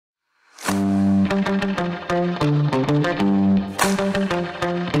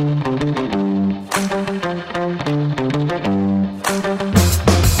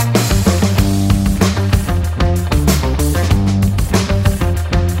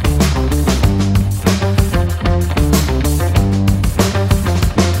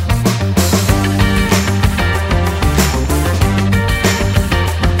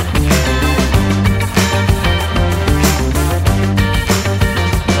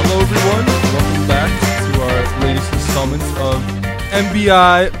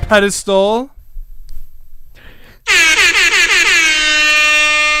MBI pedestal.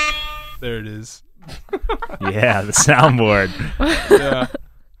 There it is. Yeah, the soundboard. Yeah.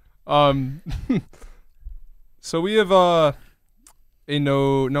 So we have an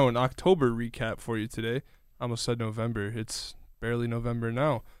October recap for you today. I almost said November. It's barely November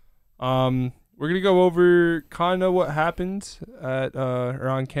now. We're gonna go over kind of what happened at or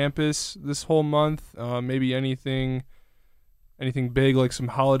on campus this whole month. Maybe anything big, like some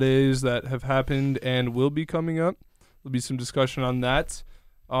holidays that have happened and will be coming up. There'll be some discussion on that.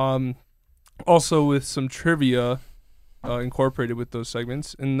 Also with some trivia incorporated with those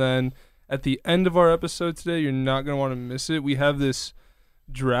segments. And then at the end of our episode today, you're not going to want to miss it. We have this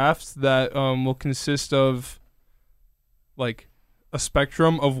draft that will consist of like a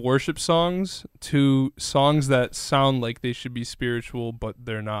spectrum of worship songs to songs that sound like they should be spiritual, but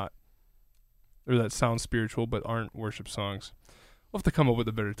they're not. Or that sound spiritual, but aren't worship songs. We'll have to come up with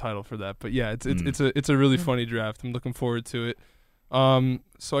a better title for that. But yeah, it's a really funny draft. I'm looking forward to it.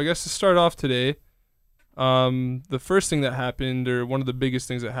 So I guess to start off today, the first thing that happened, or one of the biggest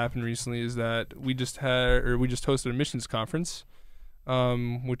things that happened recently, is that we just hosted a missions conference,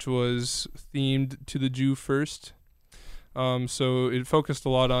 which was themed to the Jew first. So it focused a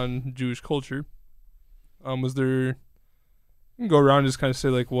lot on Jewish culture. You can go around and just kind of say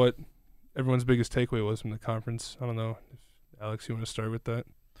like what everyone's biggest takeaway was from the conference. I don't know if Alex, you want to start with that?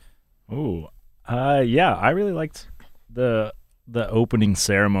 Yeah, I really liked the opening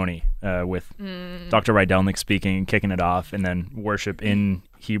ceremony with Dr. Rydelnik speaking and kicking it off, and then worship in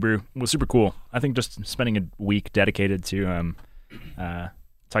Hebrew was super cool. I think just spending a week dedicated to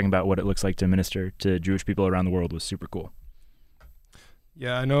talking about what it looks like to minister to Jewish people around the world was super cool.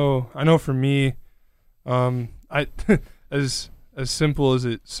 Yeah, I know for me, I as simple as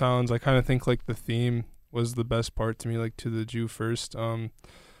it sounds, I kind of think like the theme was the best part to me, like to the Jew first. I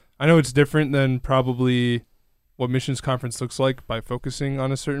know it's different than probably what missions conference looks like by focusing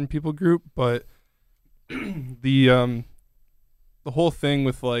on a certain people group, but the whole thing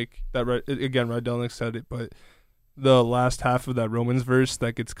with like that, again, Rydelnik said it, but the last half of that Romans verse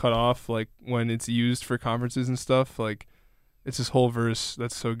that gets cut off, like when it's used for conferences and stuff, like it's this whole verse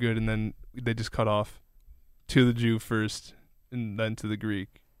that's so good, and then they just cut off to the Jew first and then to the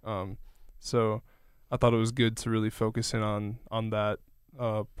Greek. So I thought it was good to really focus in on that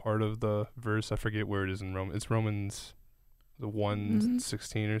part of the verse. I forget where it is in Romans. It's Romans the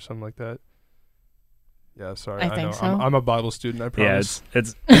 1:16 or something like that. Yeah, sorry. I know. So. I'm a Bible student, I promise. Yeah,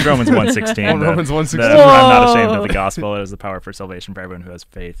 it's Romans 1:16. Romans 1:16. I'm not ashamed of the gospel. It is the power for salvation for everyone who has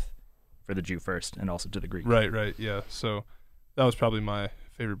faith, for the Jew first and also to the Greek. Right, yeah. So that was probably my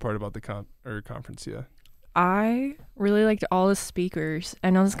favorite part about the conference, yeah. I really liked all the speakers. I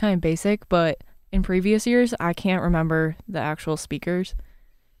know this is kind of basic, but in previous years, I can't remember the actual speakers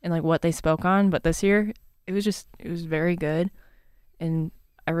and like what they spoke on. But this year, it was very good. And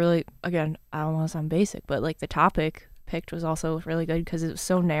I really, again, I don't want to sound basic, but like the topic picked was also really good because it was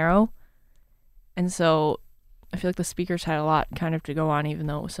so narrow. And so I feel like the speakers had a lot kind of to go on, even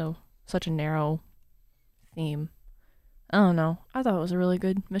though it was such a narrow theme. I don't know. I thought it was a really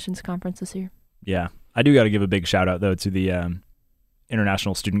good missions conference this year. Yeah. I do got to give a big shout out, though, to the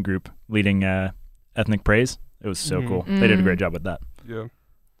international student group leading ethnic praise. It was so cool. They did a great job with that. Yeah.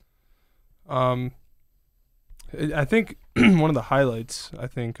 I think one of the highlights,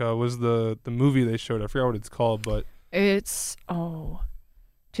 was the movie they showed. I forgot what it's called, but it's To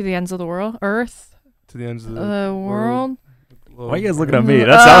the Ends of the World, Earth. To the Ends of the World. Why are you guys looking at me?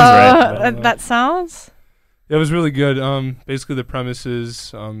 That sounds right. That sounds. It was really good. Basically the premise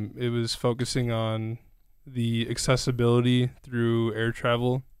is it was focusing on the accessibility through air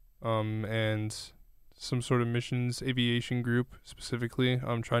travel, and some sort of missions aviation group specifically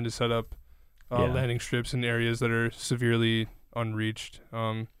trying to set up landing strips in areas that are severely unreached.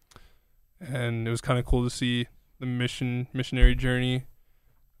 And it was kind of cool to see the missionary journey,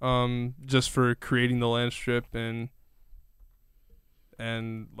 just for creating the land strip and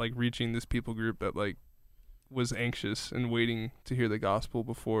like reaching this people group that like was anxious and waiting to hear the gospel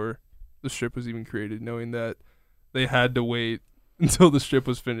before the strip was even created, knowing that they had to wait until the strip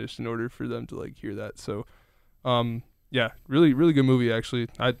was finished in order for them to like hear that. So yeah, really good movie actually.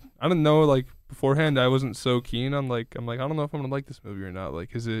 I don't know, like beforehand I wasn't so keen on like, I'm like, I don't know if I'm gonna like this movie or not.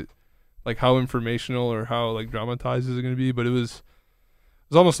 Like, is it like how informational or how like dramatized is it gonna be? But it was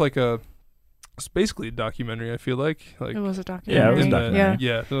almost like it's basically a documentary, I feel like it was a documentary. Yeah, it was a documentary.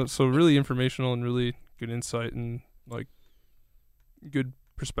 Yeah. So really informational and really good insight and like good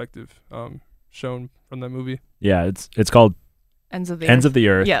perspective shown from that movie. Yeah, it's called Ends of the Ends Earth. of the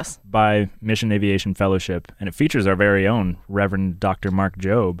Earth Yes. by Mission Aviation Fellowship, and it features our very own Reverend Dr. Mark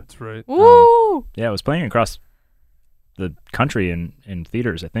Jobe. That's right. Woo! Yeah, it was playing across the country in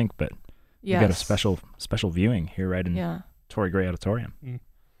theaters, I think, but we got a special viewing here right in Torrey Gray Auditorium.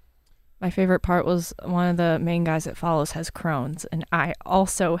 My favorite part was one of the main guys that follows has Crohn's, and I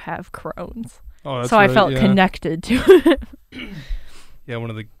also have Crohn's. Oh, that's so right, I felt yeah. connected to it. Yeah,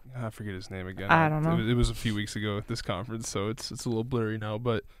 one of the I forget his name again. I don't know. It was a few weeks ago at this conference, so it's a little blurry now.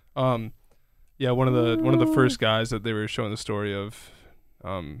 But yeah, one of the first guys that they were showing the story of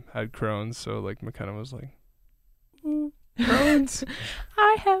had Crohn's. So like McKenna was like, "Ooh, Crohn's."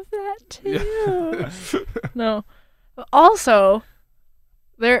 I have that too. Yeah. No. Also,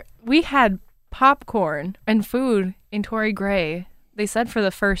 we had popcorn and food in Torrey Gray. They said for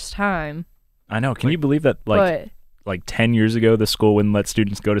the first time. I know. Can you believe that? Like 10 years ago, the school wouldn't let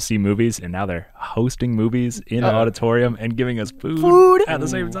students go to see movies, and now they're hosting movies in an auditorium and giving us food at the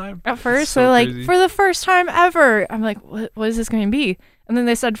same time. At first, so they're like, crazy. for the first time ever. I'm like, what is this going to be? And then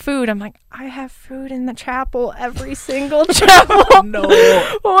they said food. I'm like, I have food in the chapel, every single chapel. No.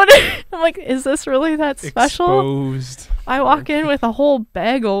 I'm like, is this really that special? Exposed. I walk in with a whole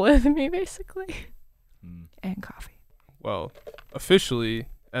bagel with me, basically, and coffee. Well, officially,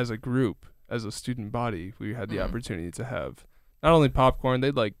 as a group, as a student body, we had the opportunity to have not only popcorn,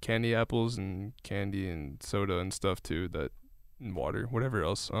 they'd like candy apples and candy and soda and stuff too, and water, whatever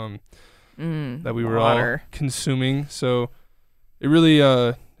else, that we were all consuming. So it really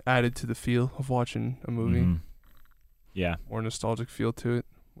added to the feel of watching a movie. Yeah. More nostalgic feel to it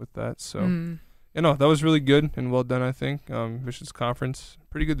with that. So, that was really good and well done, I think. Missions Conference,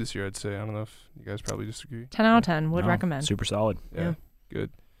 pretty good this year, I'd say. I don't know if you guys probably disagree. 10 out of 10, would recommend. Super solid. Yeah, good.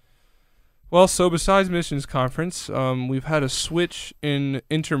 Well, so besides Missions Conference, we've had a switch in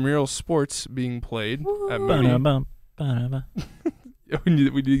intramural sports being played at Moody. We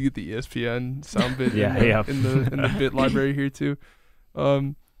need to get the ESPN sound bit in the bit library here too.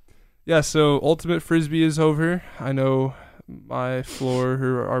 So Ultimate Frisbee is over. I know my floor,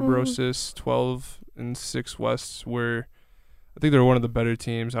 her Arboresis 12 and 6 West I think they were one of the better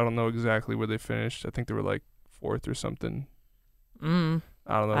teams. I don't know exactly where they finished. I think they were like 4th or something.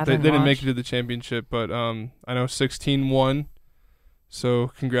 I don't know. They didn't make it to the championship, but I know 16 won.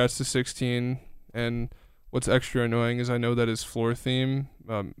 So congrats to 16. And what's extra annoying is I know that his floor theme,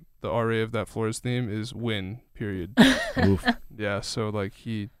 the RA of that floor's theme is win, period. Oof. Yeah, so like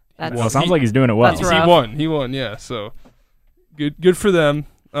he Well, it sounds like he's doing it well. That's rough. He won, yeah. So good for them.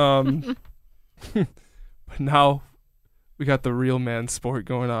 But now we got the real man sport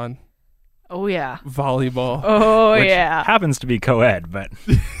going on. Oh, yeah. Volleyball. Oh, Which yeah. happens to be co-ed, but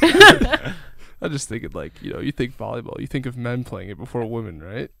I just think it like, you think volleyball, you think of men playing it before women,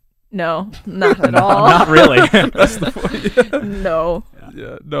 right? No, not at all. not really. That's the point. Yeah. No.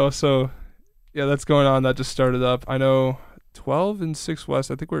 Yeah, no, so, that's going on. That just started up. I know 12 and 6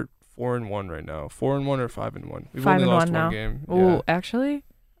 West, I think we're 4-1 right now. 4-1 or 5-1? We've only lost 5-1 now. one game. Oh, actually,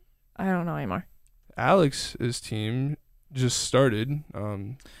 I don't know anymore. Alex's team just started.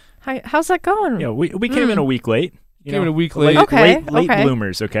 How's that going? Yeah, we came in a week late. Came in a week late. Okay, Late okay.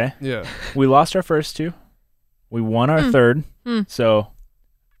 bloomers, okay? Yeah. We lost our first 2. We won our third. So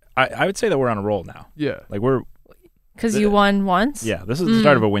I would say that we're on a roll now. Yeah. Like we're Because you won once? Yeah, this is the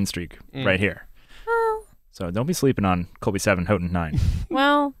start of a win streak right here. Well, So don't be sleeping on Colby 7, Houghton 9.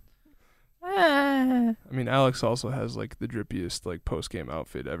 well. I mean, Alex also has like the drippiest like post-game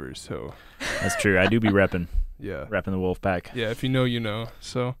outfit ever, so That's true. I do be repping yeah. the Wolfpack. Yeah, if you know, you know.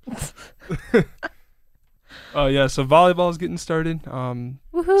 So so volleyball is getting started.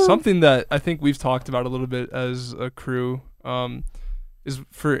 Woohoo. Something that I think we've talked about a little bit as a crew is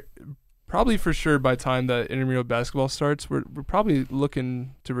probably for sure by the time that intramural basketball starts, we're probably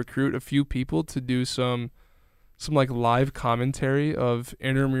looking to recruit a few people to do some like live commentary of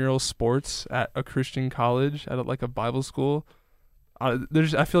intramural sports at a Christian college, at like a Bible school. I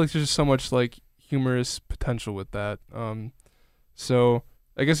feel like there's just so much like humorous potential with that. So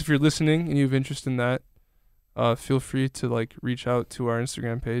I guess if you're listening and you have interest in that, feel free to like reach out to our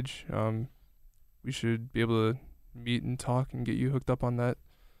Instagram page. We should be able to meet and talk and get you hooked up on that.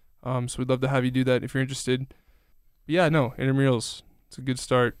 So we'd love to have you do that if you're interested. But yeah, no, intramurals, it's a good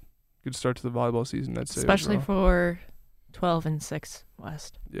start. Good start to the volleyball season, I'd say. Especially overall. for 12 and 6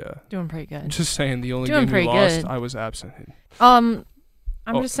 West. Yeah. Doing pretty good. Just saying, the only Doing game we pretty lost, good. I was absent in. I'm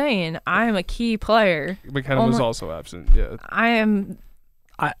just saying, I'm a key player. McKenna was also absent, yeah. I am.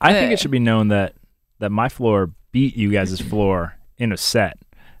 I think it should be known that my floor beat you guys' floor in a set.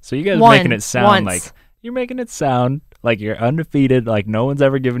 So you guys are making it sound like you're making it sound like you're undefeated, like no one's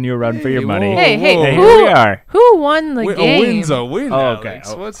ever given you a run for your Hey, money. whoa, Hey, hey, whoa, Hey, who- here we are. Who won the A game? win's a win, Oh, okay.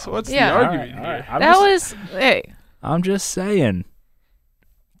 Alex. Oh, What's yeah. the argument All right, here? I'm That just, was hey, I'm just saying.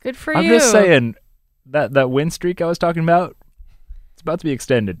 good for I'm you. just saying that win streak I was talking about, it's about to be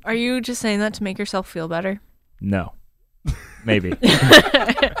extended. Are you just saying that to make yourself feel better? No. Maybe.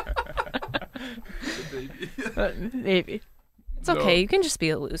 Maybe. It's No. okay. You can just be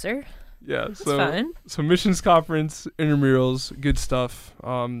a loser. Yeah, It's so fine. missions conference, intramurals, good stuff.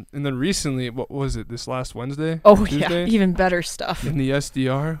 And then recently, what was it? This last Wednesday? Oh Tuesday? yeah, even better stuff. In the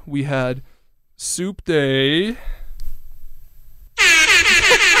SDR, we had soup day.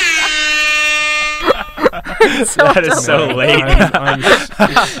 That is so Man, late.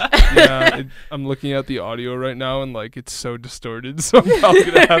 I'm looking at the audio right now and like it's so distorted, so I'm probably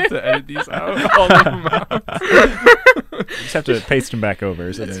gonna have to edit these out, all of them out. You just have to paste them back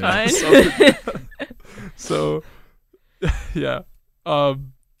over. So It's they're- fine. So, yeah,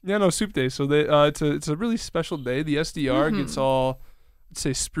 no, soup day. So they, it's a really special day. The SDR gets Mhm. all, let's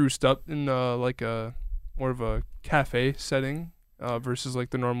say, spruced up in like a more of a cafe setting versus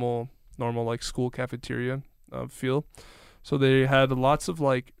like the normal like school cafeteria feel. So they had lots of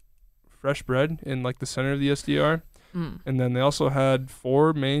like fresh bread in like the center of the SDR, and then they also had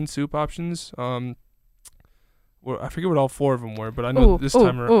 4 main soup options. Well, I forget what all 4 of them were, but I know this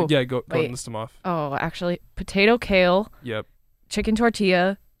time around. ooh. Yeah, go Wait. and list them off. Oh, actually, potato kale, Yep. chicken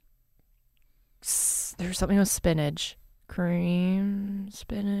tortilla. There's something with spinach, cream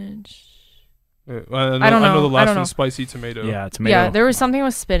spinach. I don't know know. the I last don't know. one's spicy tomato. Yeah, tomato. Yeah, there was something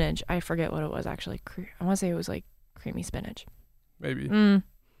with spinach. I forget what it was actually. I want to say it was like creamy spinach. Maybe.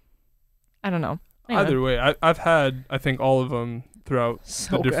 I don't know. Anyway. Either way, I've had I think all of them throughout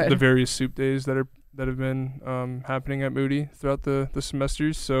So the good. the various soup days that have been happening at Moody throughout the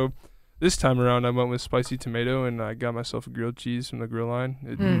semesters. So this time around, I went with spicy tomato, and I got myself a grilled cheese from the grill line.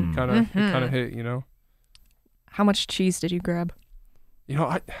 It Mm. kind of hit, you know. How much cheese did you grab? You know,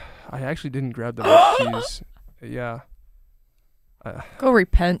 I actually didn't grab that much cheese. Yeah. Go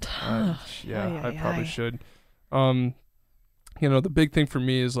repent. Yeah, Ay, I ay, probably ay. should. You know, the big thing for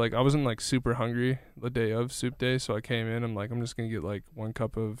me is like I wasn't like super hungry the day of soup day, so I came in. I'm like, I'm just gonna get like 1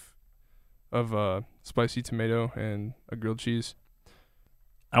 cup of spicy tomato and a grilled cheese.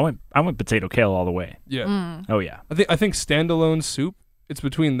 I went potato kale all the way. Yeah, Mm. Oh yeah. I think standalone soup. It's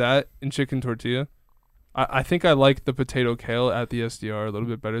between that and chicken tortilla. I think I like the potato kale at the SDR a little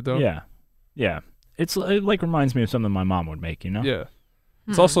bit better though. Yeah. Yeah. It like reminds me of something my mom would make, you know? Yeah.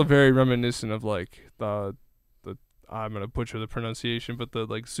 It's Hmm. also very reminiscent of like the I'm gonna butcher the pronunciation, but the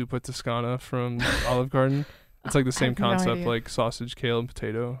like zuppa toscana from Olive Garden. It's like the I same have no concept, idea. like sausage, kale, and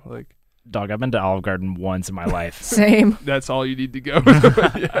potato. Like Dog, I've been to Olive Garden once in my life. Same. that's all you need to go.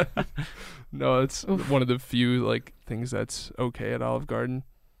 Yeah. No, it's Oof. one of the few like things that's okay at Olive Garden.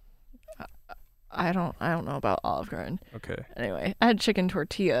 I don't know about Olive Garden. Okay. Anyway, I had chicken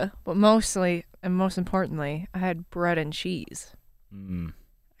tortilla, but mostly and most importantly, I had bread and cheese. Mm.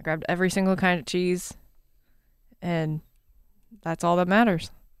 I grabbed every single kind of cheese, and that's all that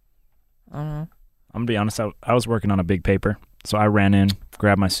matters. I don't know. I'm gonna be honest, I was working on a big paper, so I ran in,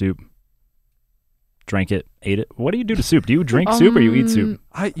 grabbed my soup, drank it, ate it. What do you do to soup? Do you drink soup or you eat soup?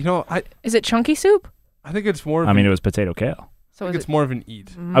 I Is it chunky soup? think it's more. Of I mean, an, it was potato kale. So I is think it's it? more of an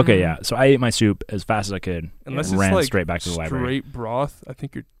eat. Okay, yeah. So I ate my soup as fast as I could. Unless and it's ran like straight back to the library. straight broth, I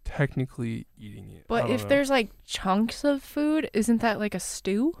think you're technically eating it. I But don't if know. there's like chunks of food, isn't that like a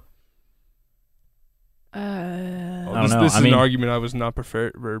stew? Oh, I don't this know. this I is mean- an argument I was not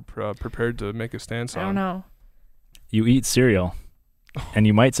prepared to make a stance on. I don't know. You eat cereal, and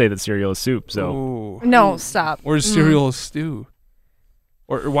you might say that cereal is soup. So Ooh. No, stop. Or is cereal a stew?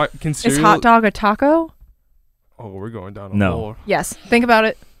 Or why can cereal? Is hot dog a taco? Oh, we're going down a No. hole. Yes. Think about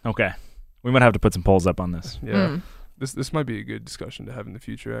it. okay, we might have to put some polls up on this. Yeah. Mm. This might be a good discussion to have in the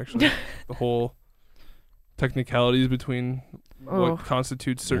future. Actually, the whole technicalities between Oh. what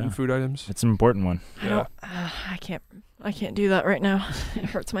constitutes certain Yeah. food items. It's an important one. I don't. I can't do that right now. It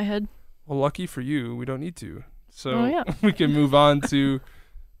hurts my head. Well, lucky for you, we don't need to. So Oh, yeah. we can move on to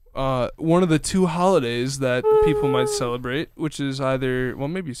one of the 2 holidays that people might celebrate, which is either, well,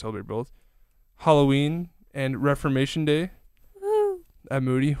 maybe you celebrate both, Halloween and Reformation Day. At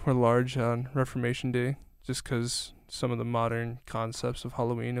Moody, we're large on Reformation Day just because some of the modern concepts of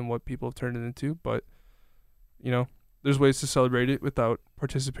Halloween and what people have turned it into. But, you know, there's ways to celebrate it without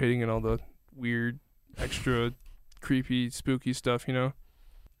participating in all the weird, extra, creepy, spooky stuff, you know?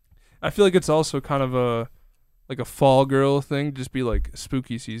 I feel like it's also kind of a fall girl thing, just be like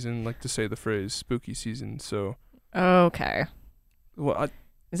spooky season, like to say the phrase spooky season. So, Okay. well,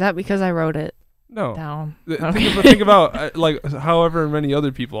 Is that because I wrote it? No. down. Think about like however many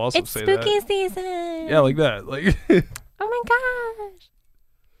other people also It's say spooky that. season. Yeah, like that. Like Oh my gosh.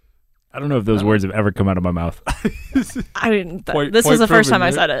 I don't know if those words have ever come out of my mouth. I didn't. Point- This was point the first proven, time I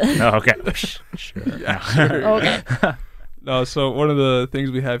right? said it. Oh, okay. Sure. yeah, sure. Okay. No, so one of the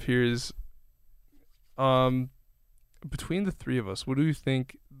things we have here is between the three of us, what do you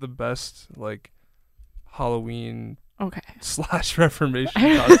think the best like Halloween Okay. /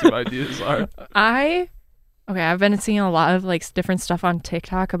 Reformation costume ideas are? I've been seeing a lot of like different stuff on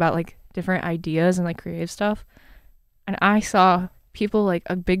TikTok about like different ideas and like creative stuff. And I saw people, like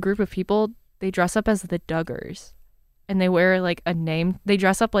a big group of people, they dress up as the Duggars. And they wear like a name. They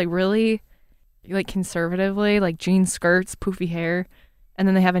dress up like really like conservatively, like jean skirts, poofy hair, and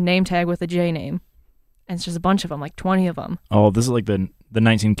then they have a name tag with a J name. And it's just a bunch of them, like 20 of them. Oh, this is like the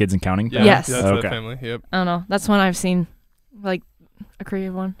 19 Kids and Counting? Yeah, Yes. that's Okay. that family. Yep. I don't know. That's one I've seen, like a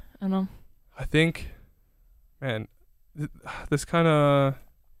creative one. I don't know. I think, man, this kind of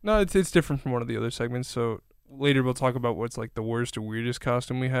no, it's different from one of the other segments. So later we'll talk about what's like the worst or weirdest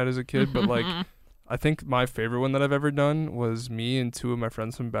costume we had as a kid. But like, I think my favorite one that I've ever done was me and two of my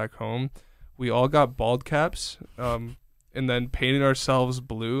friends from back home. We all got bald caps, and then painted ourselves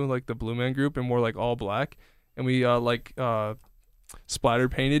blue, like the Blue Man Group, and wore like all black. And we splatter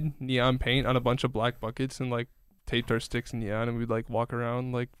painted neon paint on a bunch of black buckets and like taped our sticks in neon, and we'd like walk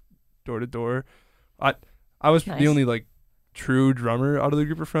around like door to door. I was Nice. the only like true drummer out of the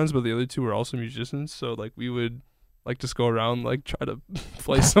group of friends, but the other two were also musicians. So like we would like just go around like try to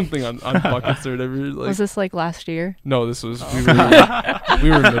play something on buckets or whatever. Like Was this like last year? no, this was Oh. we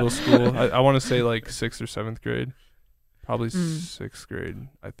were in middle school. I want to say like 6th or 7th grade, probably 6th grade.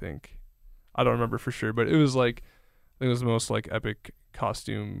 I think I don't remember for sure, but it was like I think it was the most like epic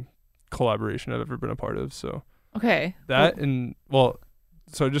costume collaboration I've ever been a part of. So Okay. that and well,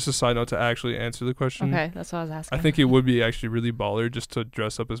 so just a side note to actually answer the question. Okay, that's what I was asking. I think it would be actually really baller just to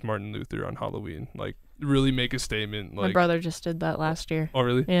dress up as Martin Luther on Halloween, like really make a statement. My Like, brother just did that last year. oh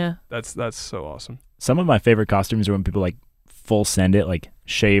really? Yeah. That's so awesome. Some of my favorite costumes are when people like full send it, like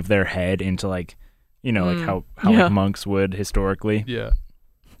shave their head into like, you know, like how Yeah. like monks would historically. Yeah.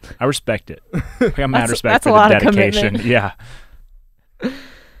 I respect it. I got mad respect that's for a the lot of dedication. commitment. Yeah.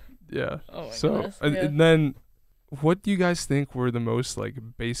 Yeah. Oh my So goodness. and then what do you guys think were the most like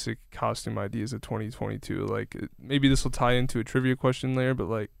basic costume ideas of 2022? Like maybe this will tie into a trivia question later,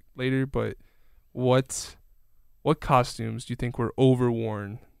 but what costumes do you think were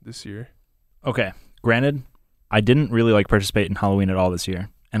overworn this year? Okay. Granted, I didn't really like participate in Halloween at all this year,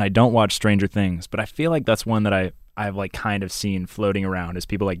 and I don't watch Stranger Things, but I feel like that's one that I've like kind of seen floating around as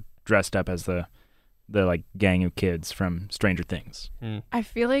people like dressed up as the like gang of kids from Stranger Things. I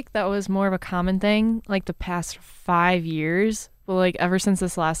feel like that was more of a common thing like the past 5 years. But like ever since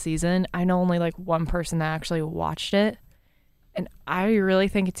this last season, I know only like one person that actually watched it. And I really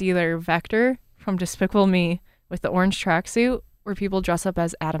think it's either Vector from Despicable Me with the orange tracksuit or people dress up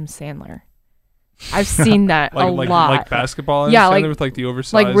as Adam Sandler. I've seen that a lot. Like basketball and Yeah, Sandler like- with like the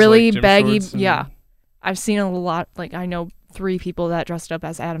oversized like really gym baggy. shorts and- Yeah. I've seen a lot. Like I know 3 people that dressed up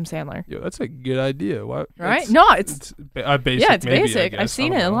as Adam Sandler. Yo, that's a good idea. Why? Right? It's, No, it's basic. yeah, it's maybe, I basic. guess. I've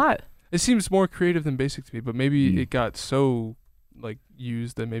seen I it don't a know. lot. It seems more creative than basic to me, but maybe Mm. it got so like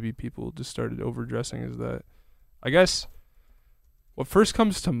used that maybe people just started overdressing as that. I guess what first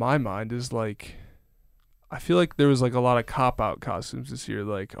comes to my mind is like I feel like there was like a lot of cop out costumes this year.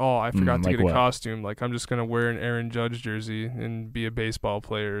 Like, oh, I forgot to like get a what? costume. Like, I'm just gonna wear an Aaron Judge jersey and be a baseball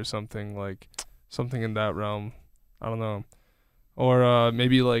player or something. Like, something in that realm. I don't know. Or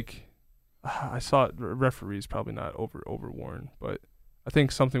maybe like I saw it, referees probably not overworn, but I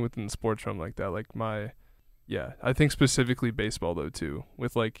think something within the sports realm like that. Like I think specifically baseball though too,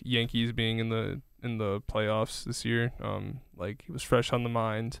 with like Yankees being in the playoffs this year. Like it was fresh on the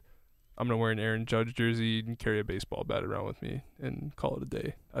mind. I'm gonna wear an Aaron Judge jersey and carry a baseball bat around with me and call it a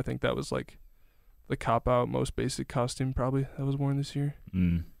day. I think that was like the cop out most basic costume probably that was worn this year.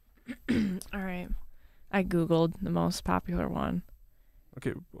 Mm. All right. I Googled the most popular one.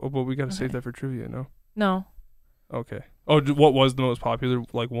 Okay, well we gotta save Okay. that for trivia, no? No. Okay. Oh, what was the most popular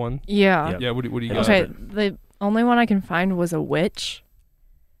like one? Yeah. Yep. Yeah. What do you It got? was Okay. The only one I can find was a witch,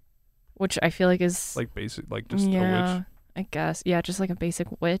 which I feel like is Like basic, like just a yeah, witch. I guess. Yeah, just like a basic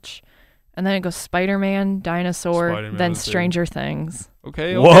witch. And then it goes Spider-Man, dinosaur, Spider-Man then was there. Stranger Things.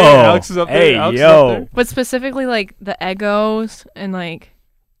 Okay. Whoa. Alex is up there. Hey, Alex is yo. up there. But specifically like the Eggos and like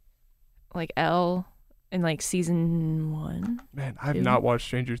Elle in like season 1. Man, I've Two. not watched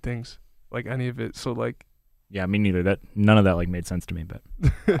Stranger Things, like any of it. So like, Yeah, me neither. None of that like made sense to me, but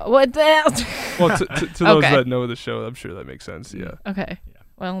What the hell? well, to those Okay. that know the show, I'm sure that makes sense. Yeah. Okay. Yeah.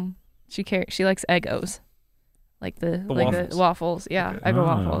 Well, She likes Eggos, like the waffles. waffles. Yeah, Okay. Eggo Oh.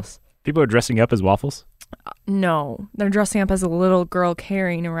 waffles. People are dressing up as waffles. No, they're dressing up as a little girl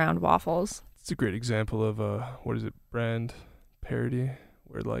carrying around waffles. It's a great example of what is it, brand parody,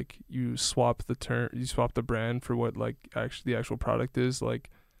 where like you swap the brand for what like the actual product is. Like,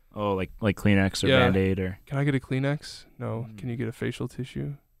 Oh, like Kleenex or Yeah. Band-Aid or can I get a Kleenex? No. Can you get a facial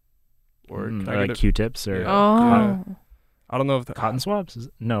tissue? Or can I like get a, Q-tips or Yeah. Oh, I don't know if cotton swabs?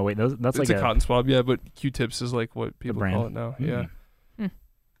 No, wait, that's it's like a cotton swab, yeah, but Q-tips is like what people brand. call it now. Yeah.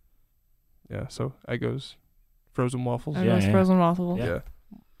 Yeah, so Eggos, frozen waffles. I Yeah, know it's yeah. frozen waffles. Yeah.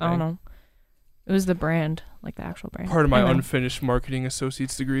 I don't know. It was the brand, like the actual brand. Part of my Anyway. unfinished marketing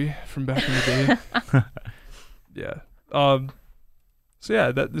associate's degree from back in the day. Yeah. So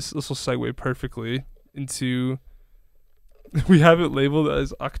yeah, this will segue perfectly into. We have it labeled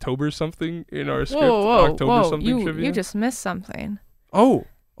as October something in our script. October something trivia. You just missed something. Oh,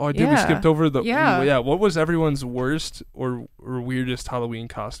 I did. We Yeah. skipped over the. Yeah. Yeah. What was everyone's worst or weirdest Halloween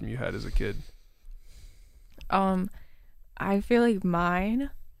costume you had as a kid? I feel like mine.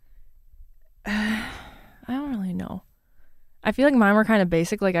 I don't really know. I feel like mine were kind of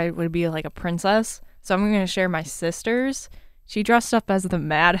basic. Like I would be like a princess. So I'm gonna share my sister's. She dressed up as the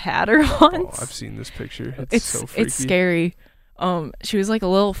Mad Hatter once. Oh, I've seen this picture. It's so freaky. It's scary. She was like a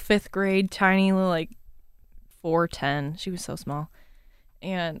little 5th grade, tiny little like 4'10". She was so small,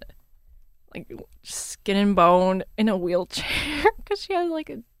 and like skin and bone in a wheelchair because she had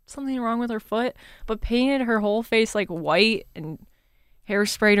like something wrong with her foot. But painted her whole face like white and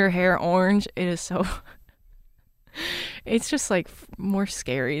hairsprayed her hair orange. It is so. It's just like more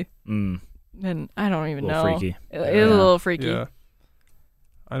scary than I don't even a know. little freaky. It is a little freaky. Yeah.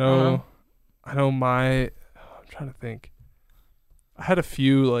 I know. I'm trying to think. I had a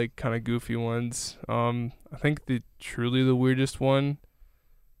few like kind of goofy ones. I think truly the weirdest one.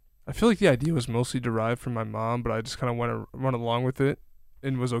 I feel like the idea was mostly derived from my mom, but I just kind of went along with it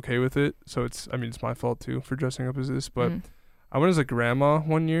and was okay with it. So it's my fault too for dressing up as this. But I went as a grandma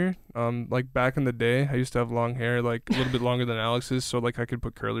one year. Like back in the day, I used to have long hair, like a little bit longer than Alex's, so like I could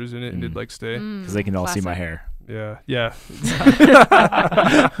put curlers in it and it'd like stay. Because they can all see my Classic. hair. Yeah.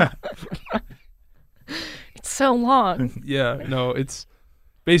 It's so long. Yeah, no, it's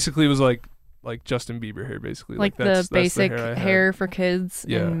basically it was like Justin Bieber hair, basically. Like that's the basic hair I had. hair for kids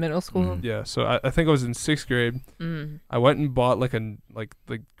Yeah. in middle school. Yeah, so I think I was in 6th grade. I went and bought like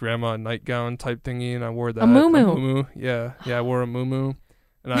the grandma nightgown type thingy, and I wore that. A muumuu. Yeah, I wore a muumuu,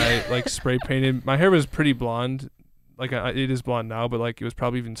 and I like spray painted. My hair was pretty blonde, like it is blonde now, but like it was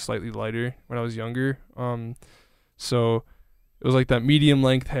probably even slightly lighter when I was younger. So it was like that medium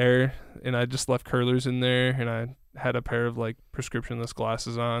length hair, and I just left curlers in there, and I had a pair of like prescriptionless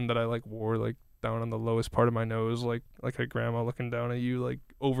glasses on that I like wore like down on the lowest part of my nose, like a grandma looking down at you, like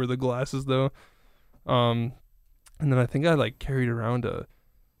over the glasses though. And then I think I like carried around a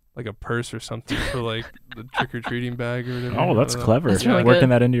purse or something for like the trick or treating bag or whatever. Oh, that's clever. That's really Working good.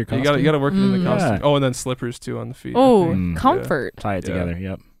 that into your costume. You gotta work it in the Mm. costume. Yeah. Oh, and then slippers too on the feet. I Oh, think. comfort. Tie it Yeah. together.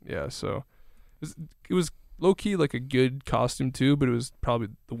 Yep. Yeah. So it was low key like a good costume too, but it was probably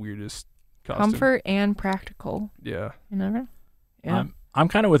the weirdest costume. Comfort and practical. Yeah. You never. Yeah. I'm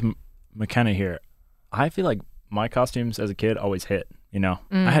kind of with McKenna here. I feel like my costumes as a kid always hit. You know,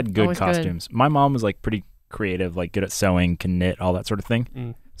 I had good always good. costumes. My mom was like pretty creative, like good at sewing, can knit, all that sort of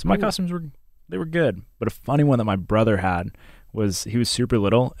thing. So my Ooh. costumes were good. But a funny one that my brother had was he was super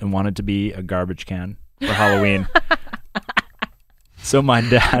little and wanted to be a garbage can for Halloween. So my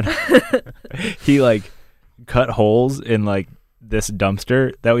dad, he like cut holes in like this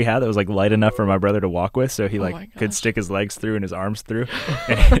dumpster that we had that was like light enough for my brother to walk with, so he Oh like my could gosh. stick his legs through and his arms through.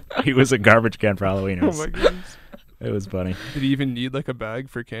 And he was a garbage can for Halloween. It Oh was, my goodness. it was funny. Did he even need like a bag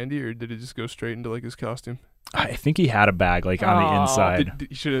for candy, or did it just go straight into like his costume? I think he had a bag like on the Aw. inside.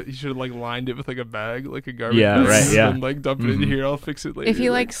 He should have like lined it with like a bag, like a garbage. Yeah, bag, right, and yeah. then, like dump it in Mhm. here. I'll fix it later. If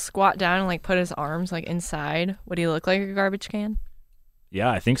he like squat down and like put his arms like inside, would he look like a garbage can? Yeah,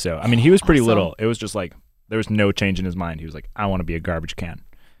 I think so. I mean, he was pretty Awesome. little. It was just like there was no change in his mind. He was like, I want to be a garbage can.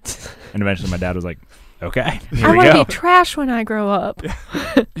 And eventually my dad was like, okay, here I we want to go. be trash when I grow up.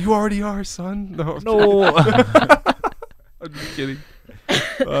 You already are, son. No, I'm No. I'm just kidding.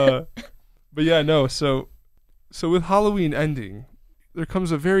 But yeah, no. So with Halloween ending, there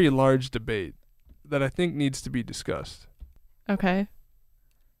comes a very large debate that I think needs to be discussed, Okay.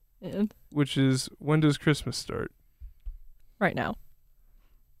 And which is, when does Christmas start? right now.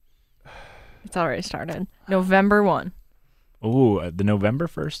 It's already started. November 1. Ooh, the November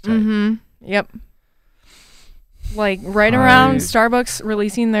 1st type. Mm-hmm. Yep. Like right around I- Starbucks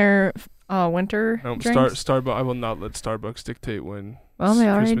releasing their winter No, drinks. Starbucks. I will not let Starbucks dictate when Well, they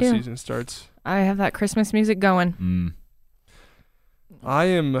already Christmas do. season starts. I have that Christmas music going. Mm. I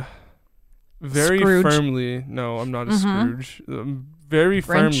am very Scrooge. firmly. No, I'm not a Mhm. Scrooge. Very Grinch.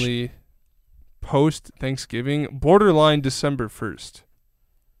 firmly post Thanksgiving, borderline December 1st.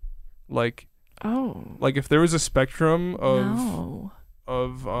 Like Oh. if there was a spectrum No.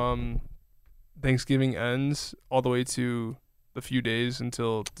 of Thanksgiving ends all the way to the few days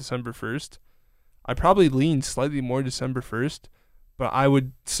until December 1st, I probably lean slightly more December 1st, but I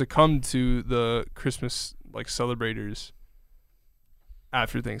would succumb to the Christmas like celebrators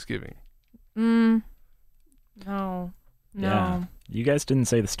after Thanksgiving. No. No. Yeah. You guys didn't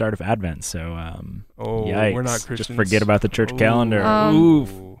say the start of Advent, so Oh, yikes. we're not Christians. Just forget about the church calendar.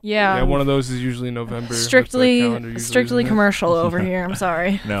 Oof. Ooh. Yeah. One of those is usually November. That's the Strictly calendar usually, strictly isn't it? commercial over here. I'm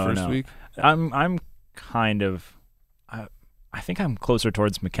sorry. No, First no. week. I'm kind of I think I'm closer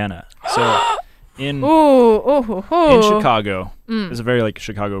towards McKenna. So in Ooh. Chicago, Mm. it's a very like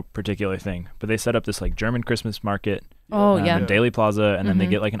Chicago particular thing, but they set up this like German Christmas market Oh, yeah. in Daly Plaza, and then they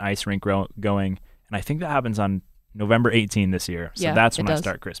Mhm. get like an ice rink going, and I think that happens on November 18 this year. So Yeah, that's it when I does.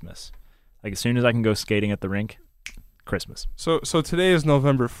 start Christmas. Like as soon as I can go skating at the rink, Christmas. So today is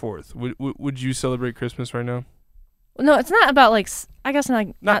November 4th. Would you celebrate Christmas right now? No, it's not about like I guess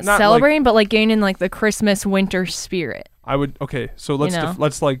like not Not celebrating, but like gaining like the Christmas winter spirit. I would. Okay, so let's know?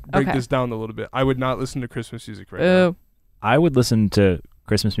 let's like break Okay. this down a little bit. I would not listen to Christmas music right now. Ooh. I would listen to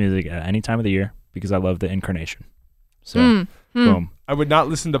Christmas music at any time of the year because I love the incarnation. So boom. I would not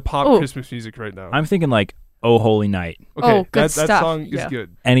listen to pop Ooh. Christmas music right now. I'm thinking like Oh Holy Night okay, Oh, good that stuff. song is Yeah.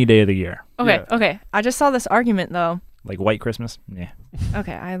 good. any day of the year. Okay, Yeah. okay. I just saw this argument though. Like White Christmas. Yeah.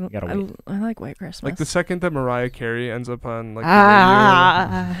 Okay, I like White Christmas. Like the second that Mariah Carey ends up on like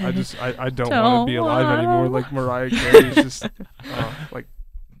the radio, I don't want to be alive anymore. Like Mariah Carey is just like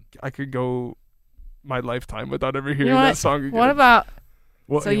I could go my lifetime without ever hearing know that what? song again. What about?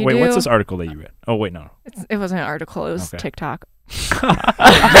 Well, So you wait, what's do- this article that you read? Oh wait, no. It wasn't an article. It was Okay. TikTok. It's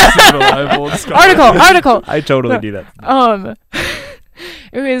reliable, it's Article. I totally No. do that.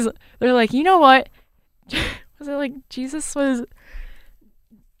 It was. They're like, you know what? Was it like Jesus was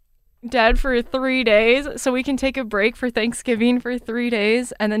dead for 3 days, so we can take a break for Thanksgiving for 3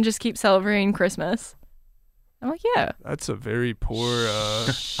 days and then just keep celebrating Christmas? I'm like, yeah. That's a very poor.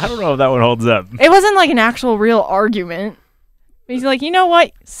 I don't know if that one holds up. It wasn't like an actual real argument. He's like, you know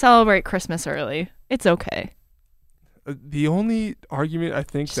what? Celebrate Christmas early. It's okay. The only argument I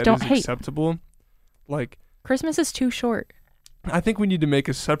think Just that don't is hate. acceptable, like Christmas is too short. I think we need to make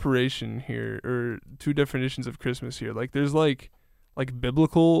a separation here, or two definitions of Christmas here. Like there's like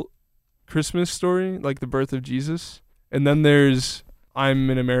biblical Christmas story, like the birth of Jesus, and then there's I'm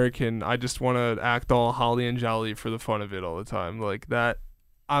an American, I just want to act all holly and jolly for the fun of it all the time. Like that,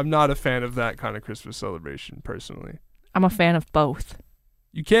 I'm not a fan of that kind of Christmas celebration personally. I'm a fan of both.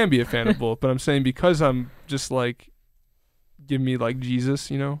 You can be a fan of both, but I'm saying because I'm just like, give me like Jesus,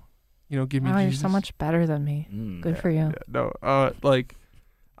 you know, give me Wow, you're Jesus. so much better than me. Good for you. Yeah, no, like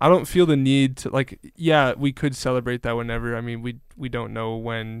I don't feel the need to like. Yeah, we could celebrate that whenever. I mean, we don't know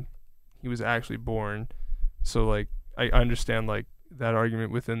when he was actually born, so like I understand like that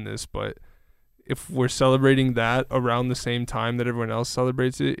argument within this, but if we're celebrating that around the same time that everyone else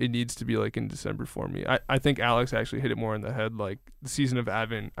celebrates it, it needs to be like in December for me. I think Alex actually hit it more on the head. Like the season of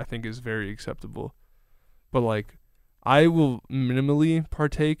Advent, I think is very acceptable, but like I will minimally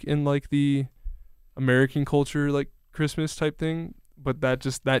partake in like the American culture, like Christmas type thing, but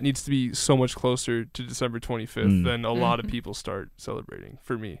that needs to be so much closer to December 25th than a lot of people start celebrating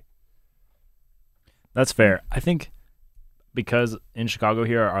for me. That's fair. I think because in Chicago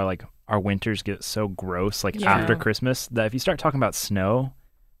here our winters get so gross like Yeah. after Christmas that if you start talking about snow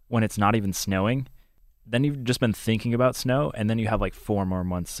when it's not even snowing, then you've just been thinking about snow, and then you have like 4 more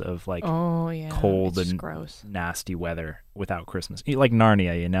months of like Oh yeah. cold it's just and gross. nasty weather without Christmas. Like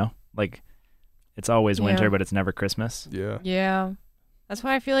Narnia, you know? Like it's always winter, Yeah. but it's never Christmas. Yeah. Yeah. That's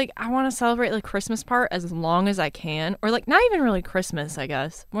why I feel like I want to celebrate like Christmas part as long as I can, or like not even really Christmas, I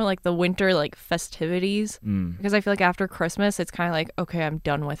guess. More like the winter like festivities, because I feel like after Christmas it's kind of like, okay, I'm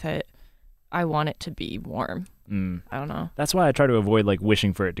done with it. I want it to be warm. I don't know. That's why I try to avoid like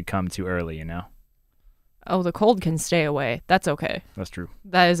wishing for it to come too early, you know? Oh, the cold can stay away. That's okay. That's true.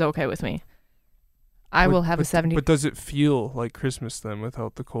 That is okay with me. I will have a 70. But does it feel like Christmas then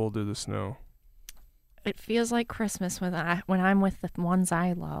without the cold or the snow? It feels like Christmas when I'm with the ones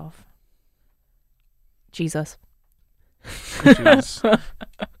I love. Jesus. Which is I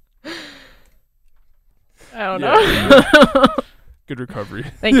don't Yeah. know. good recovery.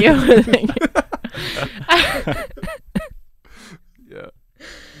 Thank you. Thank you. Yeah.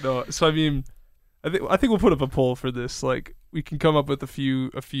 No, so I mean, I think we'll put up a poll for this. Like, we can come up with a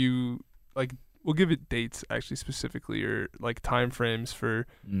few like we'll give it dates actually specifically or like time frames for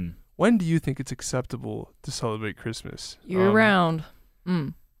when do you think it's acceptable to celebrate Christmas Year round.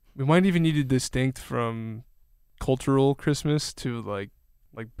 We might even need to distinct from cultural Christmas to like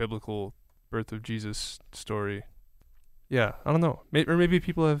biblical birth of Jesus story. Yeah, I don't know. Or maybe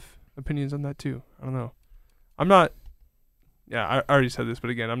people have opinions on that too. I don't know. I'm not. Yeah, I already said this, but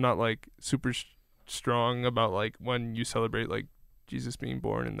again, I'm not like super strong about like when you celebrate like Jesus being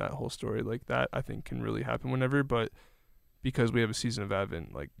born and that whole story like that. I think can really happen whenever, but because we have a season of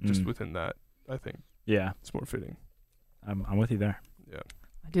Advent, like just within that, I think it's more fitting. I'm with you there. Yeah,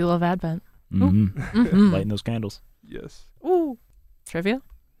 I do love Advent. Lighting those candles. Yes. Ooh. Trivia?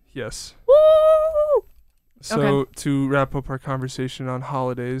 Yes. Woo! So to wrap up our conversation on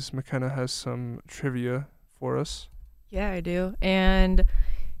holidays, McKenna has some trivia for us. Yeah, I do. And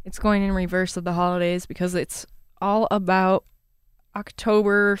it's going in reverse of the holidays because it's all about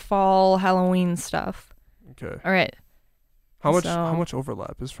October, fall, Halloween stuff. Okay. All right. How much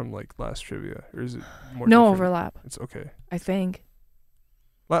overlap is from like last trivia, or is it more? No different? overlap. It's okay. I think.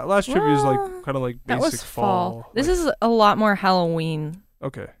 Last trivia is like kind of like basic that was fall. This like, is a lot more Halloween.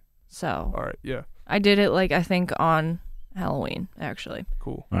 okay. So. All right. Yeah. I did it like I think on Halloween actually.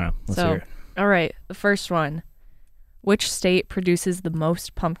 Cool. All right. Let's hear it. All right. The first one. Which state produces the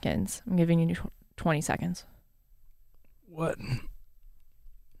most pumpkins? I'm giving you 20 seconds. What?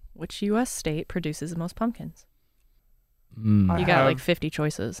 Which U.S. state produces the most pumpkins? I You got like 50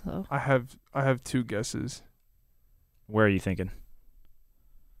 choices, though. I have two guesses. Where are you thinking?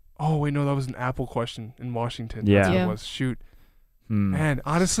 Oh wait, no, that was an Apple question in Washington. Yeah. That's what Yeah. it was. Shoot, man.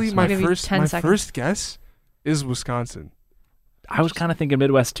 Honestly, So my I'll give you first 10 seconds. first guess is Wisconsin. I was kind of thinking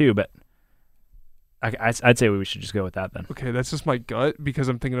Midwest too, but I'd say we should just go with that then. Okay, that's just my gut because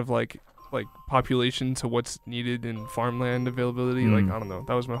I'm thinking of like population to what's needed in farmland availability. Like I don't know.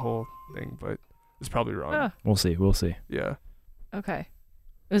 That was my whole thing, but it's probably wrong. Ah, We'll see. Yeah. okay.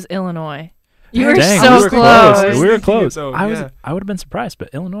 It was Illinois. You were Dang, so we were close. We were Thinking it close. though, I yeah. would have been surprised, but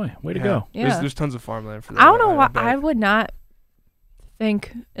Illinois, way to go. Yeah. There's tons of farmland for that. I don't know why. bet. I would not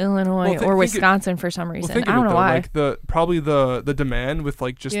think Illinois Well, or Wisconsin for some reason. Think I of don't it, know though, why. Like the demand with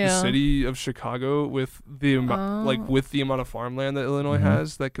like just the Yeah. city of Chicago with the amount with the amount of farmland that Illinois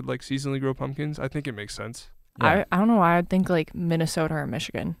has that could like seasonally grow pumpkins. I think it makes sense. Yeah. I don't know why. I'd think like Minnesota or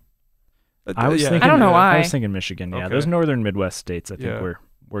Michigan. I was thinking. I don't know why. I was thinking Michigan. Yeah, Okay. those northern Midwest states, I think Yeah.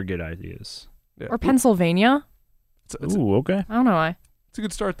 were good ideas. Yeah. Or Pennsylvania. It's Ooh, okay. I don't know why. a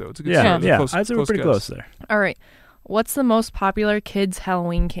good start though. It's a good Yeah, start. It's a yeah. close- I'd say we're close pretty guess. close there. All right. What's the most popular kids'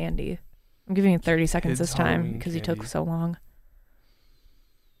 Halloween candy? I'm giving you 30 seconds Kids' this time Halloween because you took candy. so long.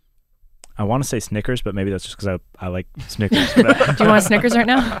 I want to say Snickers, but maybe that's just because I like Snickers. But Do you want Snickers right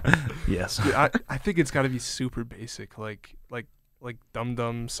now? yes. Dude, I think it's got to be super basic, like Dum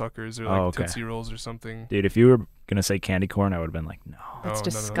Dum suckers or like Oh, okay. Tootsie Rolls or something. Dude, if you were gonna say candy corn, I would have been like, no. That's No,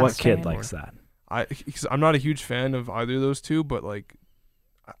 disgusting. What kid Disgusting. likes that? Because I'm not a huge fan of either of those two, but like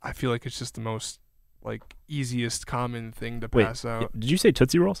I feel like it's just the most like easiest common thing to Wait, pass out. Did you say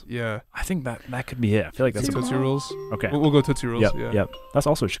Tootsie Rolls? Yeah, I think that could be it. I feel like that's Tootsie Tootsie Rolls. okay. We'll go Tootsie Rolls. Yep, Yeah. yep. That's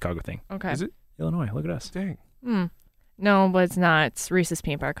also a Chicago thing. Okay. Is it? Illinois, look at us. Dang. No, but it's not. It's Reese's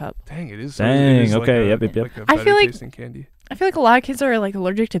Peanut Butter Cup. Dang, it is. Dang, it is okay, Like yep. Like a I better feel like- tasting candy. I feel like a lot of kids are like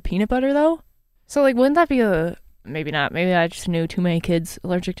allergic to peanut butter though. So like, wouldn't that be a maybe not? Maybe I just knew too many kids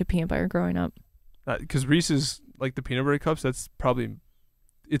allergic to peanut butter growing up. Because Reese's like the peanut butter cups. That's probably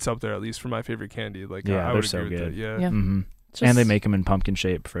it's up there at least for my favorite candy. Like Yeah, I they're would so agree with good. that. Yeah. Yeah. Mm-hmm. It's And they just- make them in pumpkin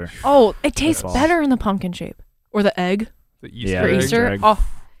shape for. Oh, it tastes fall. better in the pumpkin shape or the egg The Easter Yeah, for the egg. Easter. egg. Oh,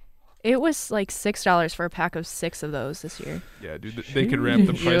 it was like $6 for a pack of 6 of those this year. Yeah, dude. They could ramp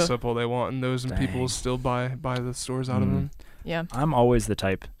the price Yeah. up all they want in those, and people will Dang. still buy the stores out of Mhm. them. Yeah. I'm always the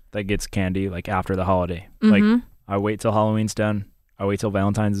type that gets candy like after the holiday. Mhm. Like I wait till Halloween's done. I wait till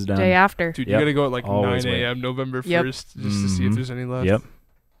Valentine's is done. Day after. Dude, Yep. you gotta go at like Always 9 wait. a.m. November Yep. 1st just to see if Mhm. there's any left. Yep.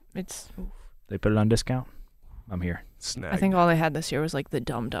 It's. They put it on discount. I'm here. Snag. I think all they had this year was like the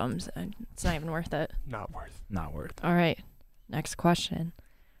Dum Dums, and it's not even worth it. Not worth. Not worth. All right. Next question.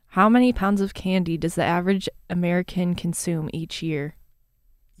 How many pounds of candy does the average American consume each year?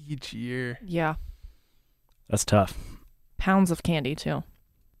 Each year. Yeah. That's tough. Pounds of candy, too.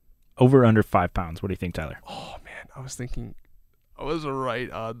 Over under 5 pounds. What do you think, Tyler? Oh man, I was thinking, I was right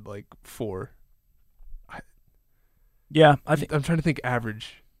on like 4. Yeah, I think. I'm trying to think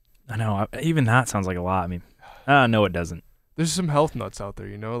average. I know. Even that sounds like a lot. I mean, no, it doesn't. There's some health nuts out there,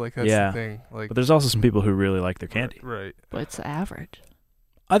 you know, like that's Yeah. the thing. Like, But there's also some people who really like their candy. Right. But it's average.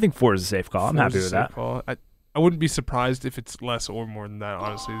 I think 4 is a safe call. I'm 4 happy is a with safe that. call. I wouldn't be surprised if it's less or more than that.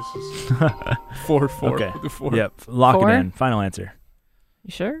 Honestly, this is 4. Okay. The 4. Yep. Lock 4? it in. Final answer.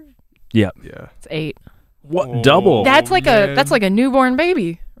 You sure? Yep. Yeah. It's 8. What? Oh. Double? That's like man. that's like a newborn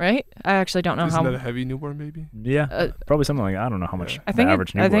baby, right? I actually don't know Isn't how. that a heavy newborn baby? Yeah. Probably something like I don't know how much. Yeah. I think the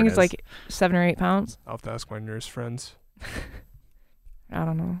average I think newborn it's is. like 7 or 8 pounds. I'll have to ask my nurse friends. I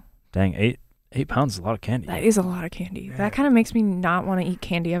don't know. Dang, 8 pounds is a lot of candy. That is a lot of candy. Yeah. That kind of makes me not want to eat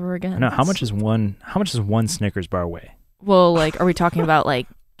candy ever again. I know how much does one Snickers bar weigh? Well, like, are we talking about like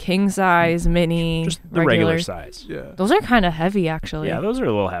king size, mini, Just the regular size. Yeah. Those are kind of heavy, actually. Yeah, those are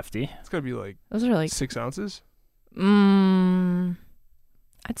a little hefty. It's gotta be like Those are like 6 ounces. I'd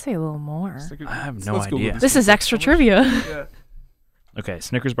say a little more. Snickers- I have no let's Google idea. This is extra How much? trivia. Yeah. Okay,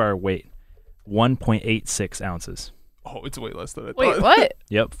 Snickers bar weight 1.86 ounces. Oh, it's way less than I thought. Wait, what?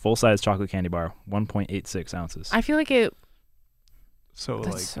 Yep, full size chocolate candy bar 1.86 ounces. I feel like it. So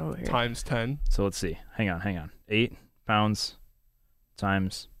That's like so weird. times 10. So let's see. Hang on. 8 pounds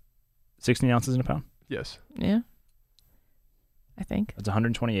times 16 ounces in a pound. Yes. Yeah. I think. That's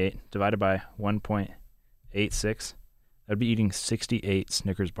 128 divided by 1.86. I'd be eating 68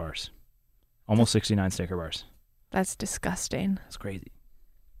 Snickers bars. Almost 69 Snicker bars. That's disgusting. That's crazy.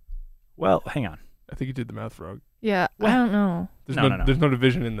 Well, hang on. I think you did the math wrong. Yeah, What? I don't know. There's No, no, no. there's no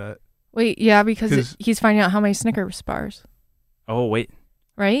division in that. Wait, yeah, because 'Cause- he's finding out how many Snickers bars, Oh, wait.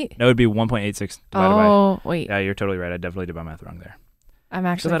 right? That would be 1.86 divided by... Oh, wait. Yeah, you're totally right. I definitely did my math wrong there. I'm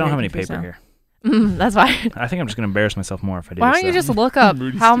Because actually. I don't have very any confused paper now. here. That's fine. I think I'm just going to embarrass myself more if I do Why this, don't you though. just look up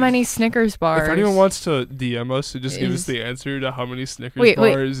Moody how Steve. many Snickers bars? If anyone wants to DM us to just give us Is- the answer to how many Snickers Wait.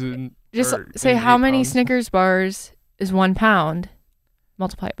 bars and Just or say in how 8 many pounds. Snickers bars is 1 pound.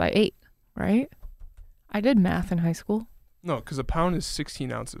 Multiply it by 8, right? I did math in high school. No, because a pound is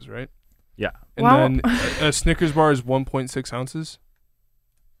 16 ounces, right? Yeah. And Wow. then a Snickers bar is 1.6 ounces.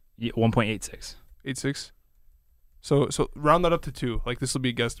 1.86. 86. So round that up to 2. Like this will be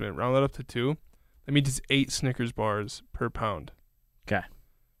a guesstimate. Round that up to 2. That means it's 8 Snickers bars per pound. 'Kay.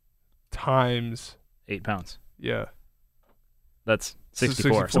 Times 8 pounds. yeah. That's So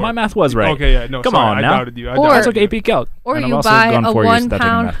 64. So 64. my math was right. Okay, yeah, no, Come sorry, on I now. doubted you. I Or- I doubted took you. AP Calc. Or and I've you also buy gone a 4 years 1 without taking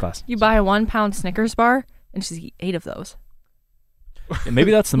pound. math class. You buy a 1 pound Snickers bar and just eat 8 of those.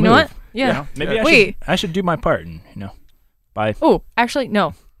 Maybe that's the You move. know what? Yeah. You know? Maybe Yeah. Wait. I should do my part and, buy. Oh, actually,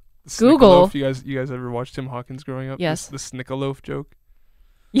 no. The Google- Snickaloaf, you guys ever watched Tim Hawkins growing up? Yes. The Snickaloaf joke.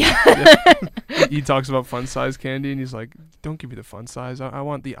 Yeah. He talks about fun size candy and he's like, "Don't give me the fun size. I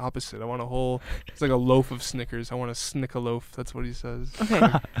want the opposite. I want a whole. It's like a loaf of Snickers. I want a Snickaloaf." That's what he says. Okay.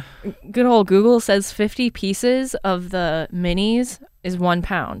 Good old Google says 50 pieces of the minis is 1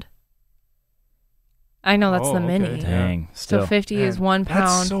 pound. I know that's Oh, the okay. mini. Yeah. Dang. So Still. 50 is Man, 1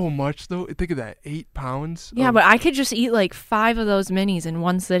 That's pound. so much though. Think of that. 8 pounds. Yeah, of- but I could just eat like 5 of those minis in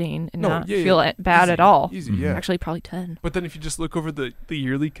one sitting and No, not yeah, feel yeah. it bad Easy, at all. Easy, Mhm. yeah. Actually, probably 10. But then if you just look over the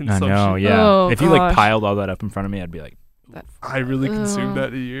yearly I consumption, know, yeah. Oh, if you gosh. piled all that up in front of me, I'd be like, I really consumed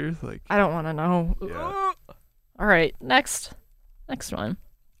Ugh. that a year. Like, I don't want to know. yeah. All right, next one.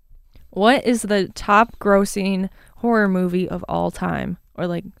 What is the top grossing horror movie of all time? Or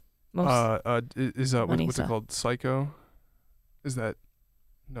like most Is money what's it stuff. called? Psycho? Is that?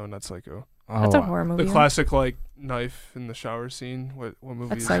 No, not Psycho. That's a oh, horror movie. The classic like knife in the shower scene. What movie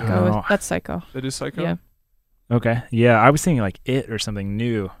That's is Psycho. Oh. That's Psycho. that? That is Psycho. Yeah. Okay. Yeah, I was thinking like It or something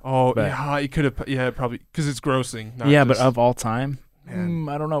new. Oh But- yeah, it could have. Yeah, probably because it's grossing. Not Yeah, but just- of all time, Man.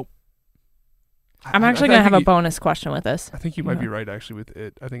 I don't know. I'm I- actually I going to have think a bonus question with this. I think you might Yeah. be right actually with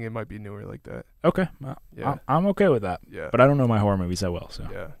it. I think it might be newer like that. Okay. Well, Yeah. I'm okay with that. Yeah. But I don't know my horror movies that well, so.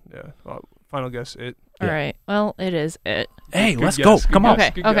 Yeah. Final guess. It. All Yeah. right. Well, it is it. Hey, Good let's guess, go. good Come on. guess,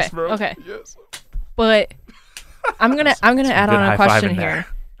 Okay, good okay, guess, bro. okay. Yes. But I'm gonna Some add good on a high-fiving question there. here.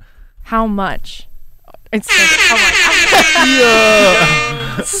 How much? It's so, oh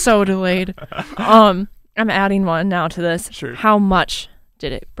my, it's so delayed. I'm adding one now to this. Sure. How much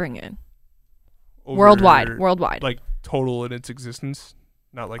did it bring in Over, worldwide? Like total in its existence,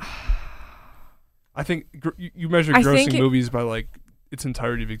 not like. I think you measure I think grossing it- movies by like its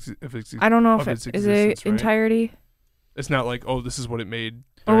entirety of its. I don't know of if its it is existence, it right? entirety It's not like, oh, this is what it made.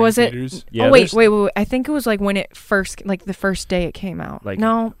 or during was it? theaters. Yeah, oh wait. there's- I think it was like when it first, like the first day it came out. Like-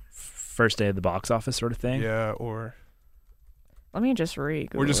 no, First day of the box office sort of thing. Yeah, or let me just read.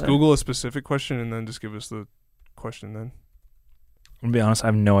 just Google a specific question and then just give us the question. Then I'm gonna be honest, I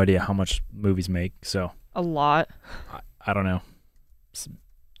have no idea how much movies make, so a lot. I don't know.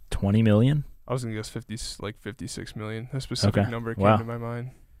 20 million? I was gonna guess 56 million. A specific Okay. number came Wow. to my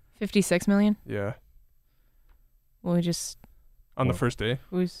mind. 56 million. Yeah, Well, we just on the Well, first day.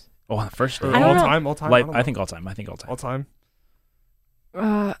 who's Oh, on the first day. Or I don't all know. time. All time. Like, don't I know. think all time. I think all time. all time.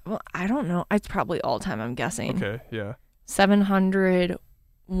 Well, I don't know. It's probably all time. I'm guessing. Okay, yeah.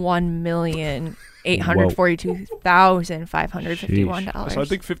 701,842,551 dollars. So I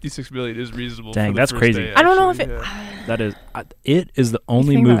think 56 million is reasonable. Dang, for the that's first crazy. day, I don't know if actually, it. yeah. That is, it is the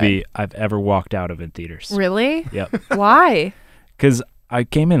only think about movie I've ever walked out of in theaters. Really? Yep. Why? Because I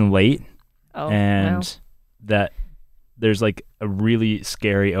came in late, Oh, and well. that there's like a really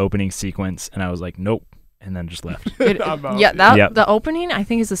scary opening sequence, and I was like, nope, and then just left. I'm out. Yeah, that Yep. the opening I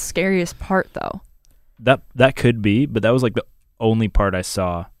think is the scariest part though. That could be, but that was like the only part I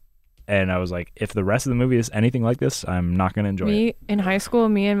saw, and I was like, if the rest of the movie is anything like this, I'm not gonna enjoy it. Me in high school,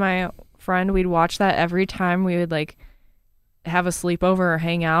 me and my friend, we'd watch that every time we would like have a sleepover or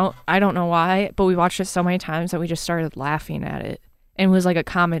hang out. I don't know why, but we watched it so many times that we just started laughing at it, and it was like a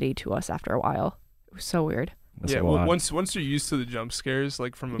comedy to us after a while. It was so weird. That's Yeah, a well, lot. once you're used to the jump scares,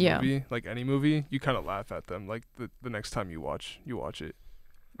 like from a Yeah. movie, like any movie, you kind of laugh at them. Like the next time you watch it.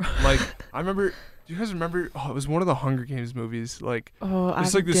 Like I remember, do you guys remember? Oh, it was one of the Hunger Games movies. Like Oh, I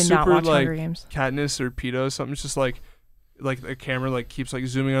It's like this did not super, watch like, Hunger Games. Katniss or Peeta or something. It's just like the camera like keeps like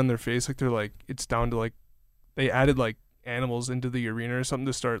zooming on their face. Like they're like it's down to like they added like animals into the arena or something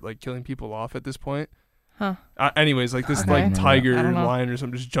to start like killing people off at this point. Huh. Anyways, like this Okay. like tiger I don't know. lion or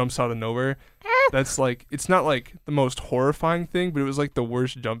something just jumps out of nowhere. That's like it's not like the most horrifying thing, but it was like the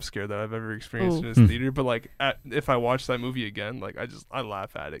worst jump scare that I've ever experienced Ooh. in this theater. But like if I watch that movie again, like I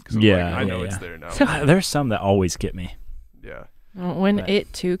laugh at it because Yeah, I know yeah, it's yeah. there now. There's some that always get me. Yeah. When Right.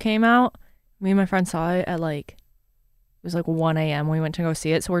 It 2 came out, me and my friend saw it at like, it was like 1 a.m. We went to go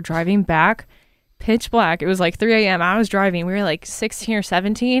see it. So we're driving back, pitch black. It was like 3 a.m. I was driving. We were like 16 or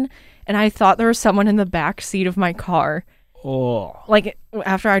 17. And I thought there was someone in the back seat of my car. Oh, Like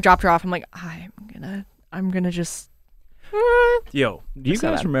after I dropped her off, I'm like, I'm gonna just. yo, do you So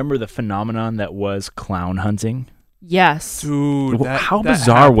guys bad. remember the phenomenon that was clown hunting? Yes. Dude, How that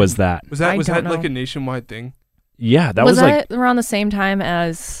bizarre happened. was that? Was that I don't like know. a nationwide thing? Yeah, that was was like that around the same time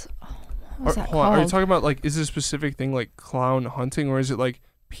as? What was that Hold on, are you called? talking about like is it a specific thing like clown hunting, or is it like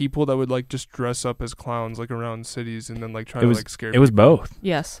people that would like just dress up as clowns like around cities and then like try It to was- like scare? it was both.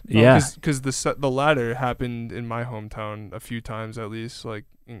 Yes. Yeah, because the latter happened in my hometown a few times at least, like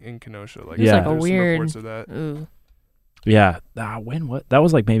in Kenosha. Like It was like a there's some weird- reports of that. Ooh. yeah. When what? That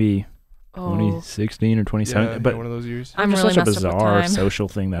was like maybe Oh. 2016 or 2017. Yeah, but one of those years. I'm just really such a messed up with bizarre time. social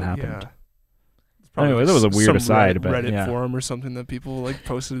thing that happened. Yeah. It's probably, Anyway, that was a weird some aside, Reddit, but Reddit yeah. forum or something that people like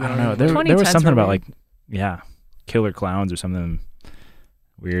posted. I don't on know. and, There, like, there was 2010s something were about weird. like, yeah, killer clowns or something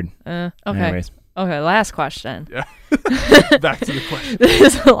weird. Okay. Anyways, Okay. Last question. back to the question.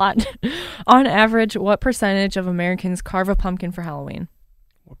 This is a lot. On average, what percentage of Americans carve a pumpkin for Halloween?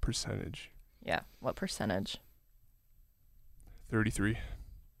 What percentage? Yeah. What percentage? 33.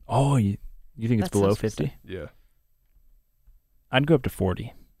 oh, you think it's That's so below specific. 50? Yeah. I'd go up to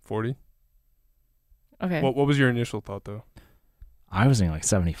 40. 40. Okay. What was your initial thought though? I was thinking like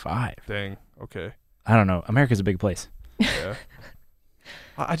 75. Dang. Okay. I don't know. America's a big place. Yeah.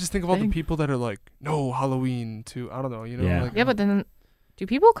 I just think of all the Dang. people that are like, no Halloween too. I don't know. You know. Yeah. Like, Yeah, but then, do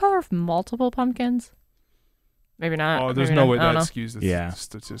people carve multiple pumpkins? Maybe not. oh, there's Maybe no not. way I don't that know. skews the Yeah.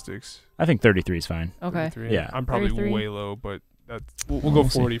 statistics. I think 33 is fine. Okay. 33. Yeah. I'm probably 33. way low, but that's we'll go We'll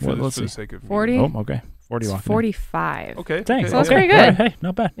see. 40 for, Well, this, let's for the see. sake of 40? Oh, okay. 40 It's walking. 45. Okay. Thanks. okay, So that's okay. pretty good. All right, hey,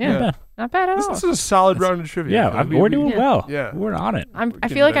 not bad. Yeah. Not bad. Not bad at all. This is a solid That's- round of trivia. Yeah, I feel like we're we- doing Yeah. well. Yeah. We're on it. I getting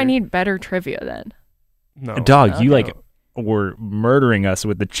feel like I better. need better trivia then. No. Dog, you Okay. like were murdering us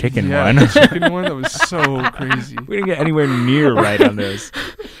with the chicken yeah, one. the chicken one that was so crazy. We didn't get anywhere near right on this.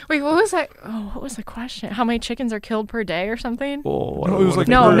 Wait, what was that? Oh, what was the question? How many chickens are killed per day or something? Oh, No, it was like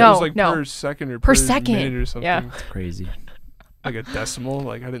No, per, no, it was like no. per second or Per per second. minute or something. Yeah. crazy. Like a decimal.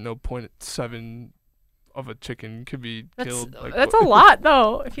 Like I didn't know 0.7 of a chicken could be killed. Like, That's a lot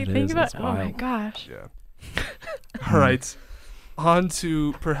though. If you It think is, about it's it. Oh my wild. gosh. Yeah. All right. On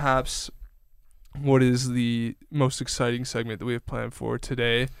to perhaps what is the most exciting segment that we have planned for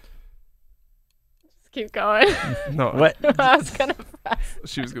today. Just keep going. No, What? I was gonna press.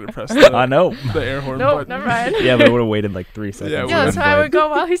 she was gonna press I know. the air horn Nope, button. never mind. Yeah, but it would have waited like 3 seconds. Yeah, Yeah, that's would've how I would go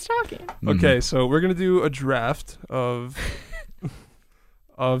while he's talking. Okay, so we're gonna do a draft of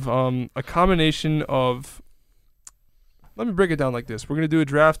a combination of. Let me break it down like this. We're gonna do a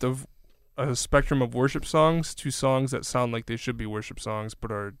draft of a spectrum of worship songs to songs that sound like they should be worship songs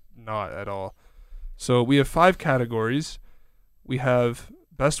but are not at all. So we have 5 categories. We have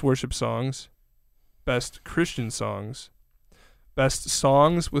best worship songs, best Christian songs, best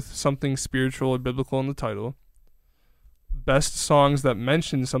songs with something spiritual or biblical in the title, best songs that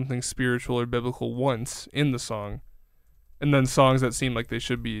mention something spiritual or biblical once in the song, and then songs that seem like they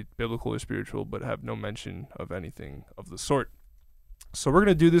should be biblical or spiritual but have no mention of anything of the sort. So we're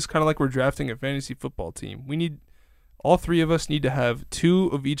gonna do this kind of like we're drafting a fantasy football team. All three of us need to have 2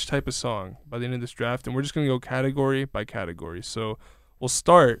 of each type of song by the end of this draft, and we're just gonna go category by category. So we'll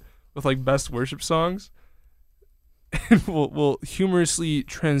start with like best worship songs, and we'll humorously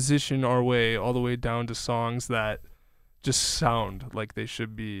transition our way all the way down to songs that just sound like they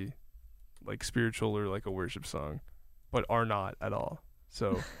should be like spiritual or like a worship song, but are not at all.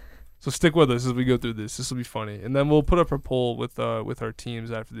 So stick with us as we go through this. This will be funny, and then we'll put up a poll with our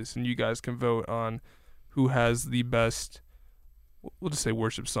teams after this, and you guys can vote on who has the best. We'll just say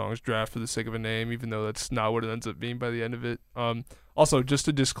worship songs draft for the sake of a name, even though that's not what it ends up being by the end of it. Also, just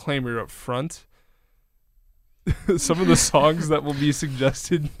a disclaimer up front. Some of the songs that will be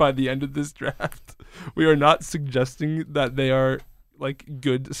suggested by the end of this draft, we are not suggesting that they are like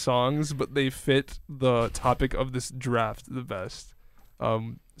good songs, but they fit the topic of this draft the best.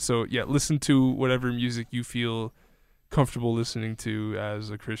 So yeah, listen to whatever music you feel comfortable listening to as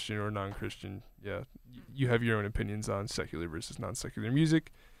a Christian or non-Christian. Yeah, you have your own opinions on secular versus non-secular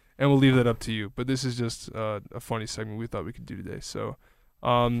music, and we'll leave that up to you. But this is just a funny segment we thought we could do today. So,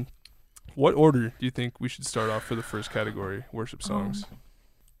 what order do you think we should start off for the first category, worship songs?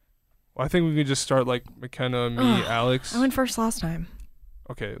 Well, I think we could just start like McKenna, me, Alex. I went first last time.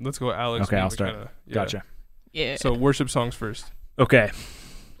 Okay, let's go Alex. Okay, me, I'll McKenna. start. Yeah. Gotcha. Yeah. So worship songs first. Okay.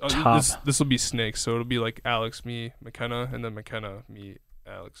 This Top. will be snakes, so it'll be like Alex, me, McKenna, and then McKenna, me,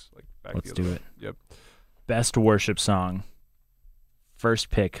 Alex. Like back Let's the other do way. it. Yep. Best worship song. First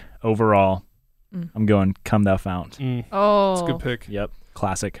pick overall. Mm. I'm going "Come Thou Fount." Oh, It's a good pick. Yep.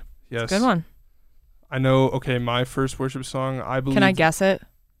 Classic. Yes. good one. I know. Okay, my first worship song. I believe. Can I guess it?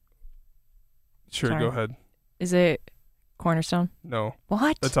 Sure, Sorry. go ahead. Is it Cornerstone? No,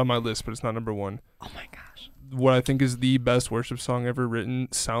 What? that's on my list, but it's not number 1. Oh my gosh. What I think is the best worship song ever written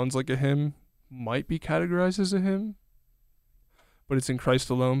sounds like a hymn, might be categorized as a hymn, but it's "In Christ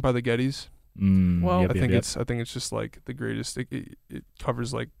Alone" by the Gettys. Whoa. Yep, I think yep. it's just like the greatest. It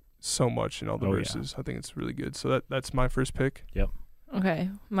covers like so much in all the Oh, yeah. verses. I think it's really good. So that's my first pick. Okay.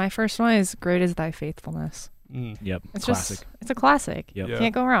 My first one is "Great Is Thy Faithfulness." Yep. It's Classic. It's a classic. Yep. Yeah.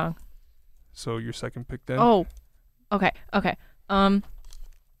 Can't go wrong. So your second pick then? Oh. Okay.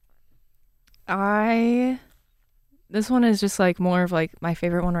 This one is just like more of like my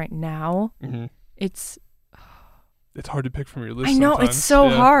favorite one right now. Mm-hmm. It's It's hard to pick from your list. I know sometimes. it's so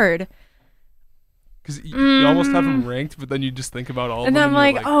hard. Because you almost have them ranked, but then you just think about all And of then them. I'm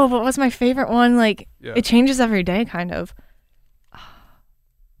and like, you're oh, but what's my favorite one? Like yeah. it changes every day kind of.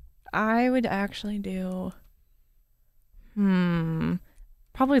 I would actually do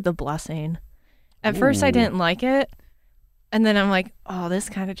probably The Blessing. At first I Ooh. didn't like it. And then I'm like, oh, this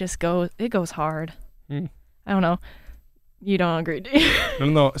kind of just goes hard. Hmm. I don't know. You don't agree, do you?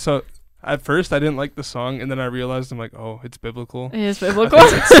 No. So at first I didn't like the song, and then I realized I'm like, oh, it's biblical. It is biblical.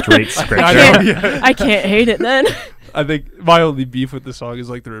 Straight scripture. I know, yeah. I can't hate it then. I think my only beef with the song is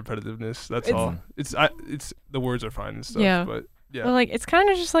like the repetitiveness. That's It's- all. It's the words are fine and stuff. Yeah. But yeah, But like it's kind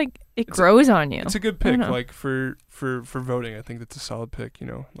of just like it It's grows on you. it's a good I don't pick. know. Like for voting, I think that's a solid pick. You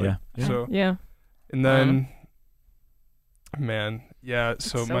know. Like, Yeah. So Yeah. and then, man, yeah.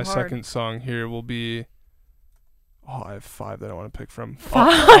 So so my hard. second song here will be. Oh, I have 5 that I want to pick from.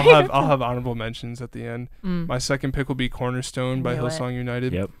 5? I'll have honorable mentions at the end. Mm. My second pick will be "Cornerstone" by Knew it. Hillsong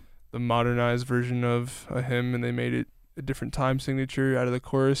United. Yep. The modernized version of a hymn, and they made it a different time signature out of the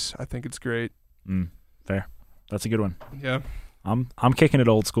chorus. I think it's great. Fair. That's a good one. Yeah. I'm kicking it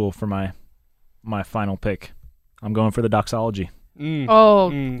old school for my final pick. I'm going for the Doxology.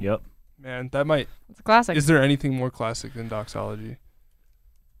 Oh, Yep. Man, that might. it's a classic. Is there anything more classic than Doxology?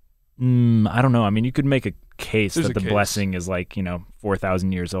 I don't know. I mean, you could make a case There's that a the case. blessing is like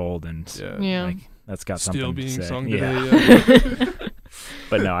 4,000 years old, and Yeah. Yeah. like that's got Still something being to say. sung Yeah. today. Yeah.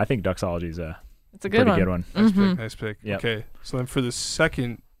 But no, I think Doxology is a It's a good pretty one. good one. Nice Mhm. pick. Nice pick. Yep. Okay. So then for the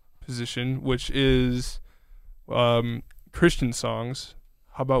second position, which is Christian songs,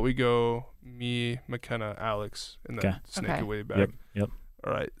 how about we go me, McKenna, Alex, and then Okay. snake Okay. it way back. Yep.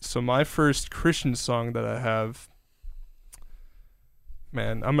 All right. So my first Christian song that I have,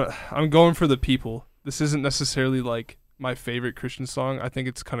 man, I'm going for The People. This isn't necessarily like my favorite Christian song. I think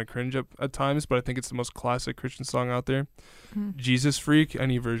it's kind of cringe at times, but I think it's the most classic Christian song out there. Mhm. Jesus Freak,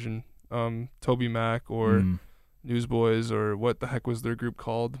 any version. Toby Mac or Newsboys, or what the heck was their group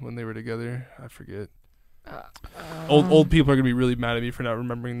called when they were together? I forget. Old people are gonna be really mad at me for not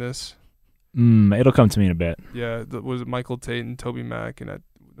remembering this. It'll come to me in a bit. Yeah, was it Michael Tate and Toby Mac, and there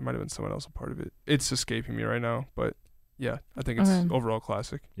might have been someone else a part of it. It's escaping me right now, but yeah, I think it's Okay. overall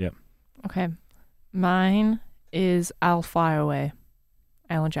classic. Okay. Mine is "I'll Fly Away,"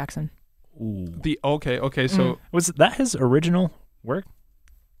 Alan Jackson. Ooh. Okay, so Was that his original work?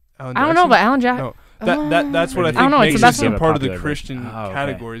 Alan I don't know, Jackson? but Alan Jackson. No. That's what I I think don't know, it's makes the it best some one. part of the Popular, but- Christian Oh, okay.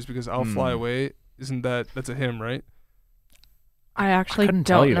 categories because "I'll Fly Hmm. Away" isn't that's a hymn, right? I I actually couldn't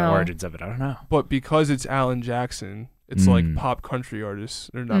don't tell you know. the origins of it. I don't know. But because it's Alan Jackson, it's like Mm. pop country artists.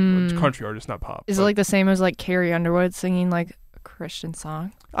 Or not Mm. country artists, not pop. Is it but like the same as like Carrie Underwood singing like a Christian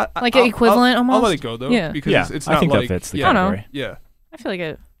song? I- Like I'll- an equivalent I'll let almost? it go though. Yeah. Because Yeah, it's I not think like that fits the yeah, I don't know. category. Yeah. I feel like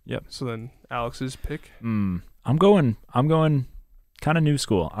it. So then Alex's pick. I'm going kind of new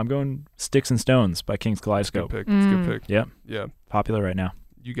school. I'm going Sticks and Stones by King's Good Kaleidoscope. pick. It's a Mm. good pick. Yep. Yeah. Popular right now.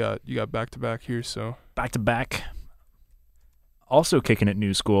 You got back to back here, so Back to back. Also kicking it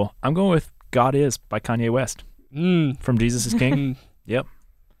new school. I'm going with God Is by Kanye West from Jesus is King. Mm.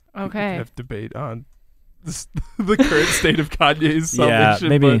 We Okay. have debate on the current state of Kanye's Yeah, salvation.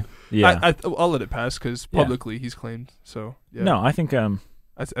 maybe. but Yeah. I'll let it pass because Yeah. publicly he's claimed. So yeah. No, I think I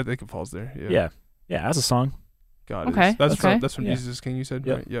think it falls there. Yeah. yeah, as a song. God Okay, is. That's okay. From Yeah. Jesus is King. You said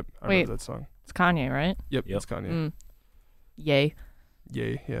Yep. right? Yep. I Wait. remember that song. It's Kanye, right? Yep. Yep. It's Kanye. Mm. Yay.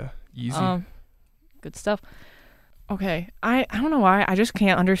 Yay. Yeah. Easy. Good stuff. Okay. I don't know why. I just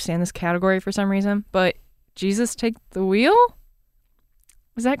can't understand this category for some reason. But Jesus Take the Wheel?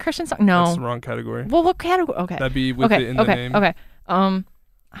 Was that a Christian song? No. That's the wrong category. Well, what category? Okay. That'd be with okay. it in the name. Okay. I'm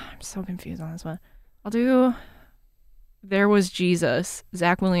so confused on this one. I'll do There Was Jesus,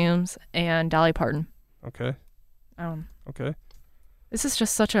 Zach Williams, and Dolly Parton. Okay. Okay. This is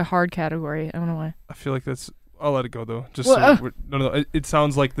just such a hard category. I don't know why. I feel like I'll let it go though. Just Well, so no. It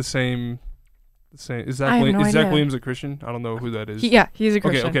sounds like the same. Is I have no Zach idea. Williams a Christian? I don't know who that is. He's a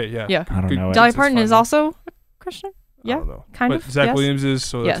Christian. Okay. Yeah. Yeah. I don't Good. know it. Dolly It's Parton fine is then. also a Christian? I Yeah. don't know. Kind but of. Zach yes. Williams is,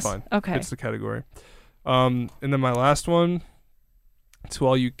 so Yes. that's fine. Okay. Fits the category. And then my last one, to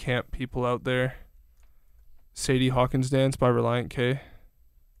all you camp people out there, Sadie Hawkins Dance by Reliant K. I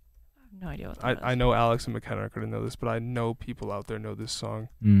have no idea what that I is. know Alex and McKenna are gonna know this, but I know people out there know this song.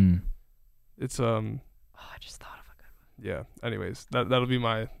 It's Oh, I just thought of a good yeah. Anyways, that'll be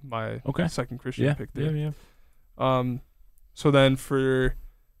my Okay. second Christian Yeah. pick there. Yeah. So then for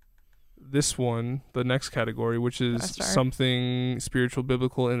this one, the next category, which is Gotta start. something spiritual,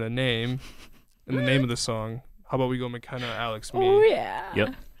 biblical in the name of the song. How about we go McKenna, Alex, me? Oh, yeah.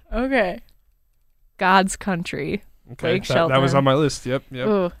 Yep. Okay. God's Country. Okay, Blake that was Shelton. on my list. Yep.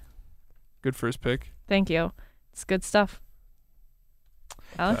 Ooh, Good first pick, thank you. It's good stuff.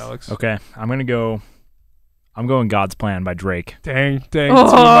 Alex? Alex. Okay. I'm going God's Plan by Drake. Dang. Oh,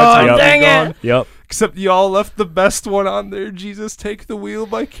 That's where my time dang gone. it. Yep. Except y'all left the best one on there. Jesus, Take the Wheel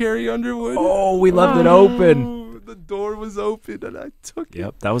by Carrie Underwood. Oh, we left it open. Ooh, the door was open and I took it.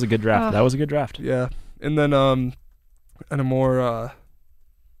 Yep. That was a good draft. Oh. That was a good draft. Yeah, and then in a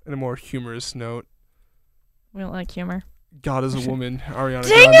more humorous note, We don't like humor. God is a Woman, Ariana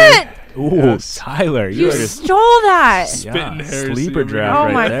Dang Grande. it! Ooh, Yes. Tyler. You are just stole that. Spitting heresy sleeper over draft Oh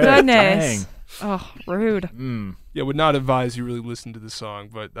right my there. goodness. Oh, rude. Dang. Yeah, would not advise you really listen to the song,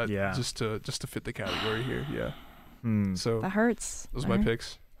 but that Yeah. just to fit the category here. Yeah. Mm. So That hurts. those are my Alright.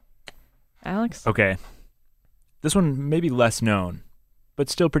 picks. Alex? Okay. This one may be less known, but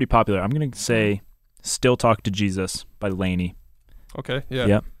still pretty popular. I'm going to say Still Talk to Jesus by Lainey. Okay. Yeah.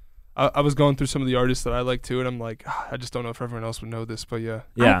 Yep. I was going through some of the artists that I like too, and I'm like, I just don't know if everyone else would know this, but yeah.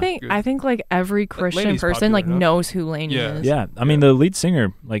 Yeah. Good. I think like every Christian Lainey's person like popular enough. knows who Lainey Yeah. is. Yeah. I mean, the lead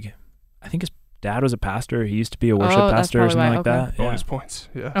singer, like, I think his dad was a pastor. He used to be a worship Oh, that's pastor or probably something why, like okay. that. Yeah. Bonus points.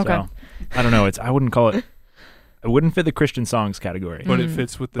 Yeah. Okay. So, I don't know. I wouldn't call it, it wouldn't fit the Christian songs category. But it Mm.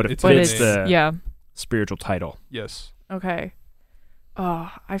 fits with the. But it it's But in fits it's name. the- yeah. Spiritual title. Yes. Okay.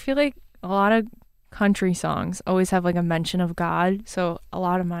 Oh, I feel like a lot of country songs always have like a mention of God, so a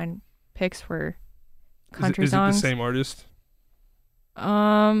lot of mine picks were country is it songs. the same artist?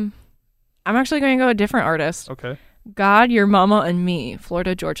 I'm actually going to go a different artist. Okay. God, Your Mama, and Me,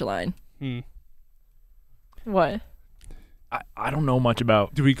 Florida Georgia Line. What? I don't know much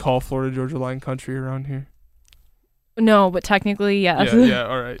about. Do we call Florida Georgia Line country around here? No, but technically, yes. Yeah.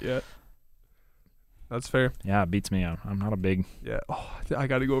 All right. Yeah. That's fair. Yeah, it beats me out. I'm not a big. Yeah. Oh, I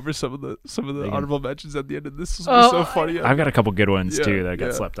got to go over some of the Big honorable mentions at the end of this. This is Oh, so funny. I've got a couple good ones Yeah, too that got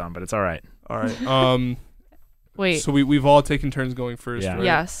yeah. slept on, but it's all right. All right. Wait. So we've all taken turns going first. Yeah. Right?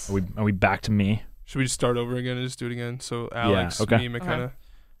 Yes. Are we back to me? Should we just start over again and just do it again? So Alex, okay. me, McKenna.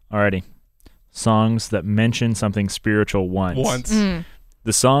 Alrighty. Songs that mention something spiritual once. Mm.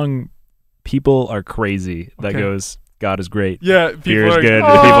 The song "People Are Crazy" that Okay. goes, "God is great." Yeah. Fear is are good,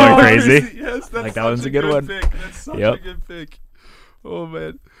 but people are crazy. Yes, that's Like, that such one's a good one. Pick. That's such Yep. a good pick. Oh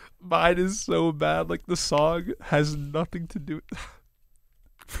man, mine is so bad. Like the song has nothing to do.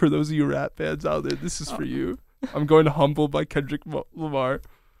 For those of you rap fans out there, this is for you. I'm going to "Humble" by Kendrick Lamar.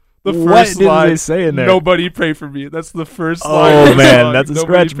 The What first did line, they say in there? nobody pray for me. That's the first Oh, line. of the man, song. that's a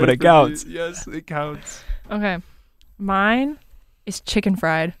Nobody stretch, but pray it for counts. me. Yes, it counts. Okay. Mine is chicken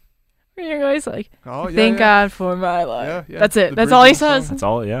fried. You guys like, Oh, yeah. thank yeah. God for my life. Yeah, yeah. That's it. The That's all he bridge of the says. song. That's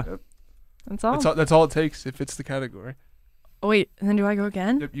all. Yeah. That's all. That's all it takes. It fits the category. Oh, wait, and then do I go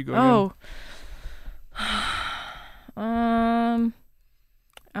again? Yep, you go again. Oh.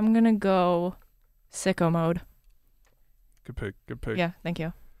 I'm gonna go sicko mode. Good pick. Good pick. Yeah, thank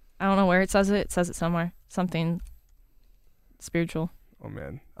you. I don't know where it says it. It says it somewhere. Something spiritual. Oh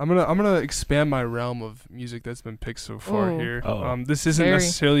man, I'm gonna expand my realm of music that's been picked so far Ooh. here. Oh. This isn't Very.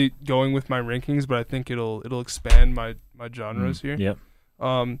 necessarily going with my rankings, but I think it'll expand my genres here. Yep.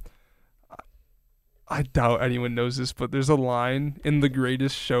 I doubt anyone knows this, but there's a line in The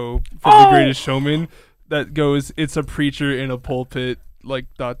Greatest Show from The Greatest Showman that goes, "It's a preacher in a pulpit." Like ...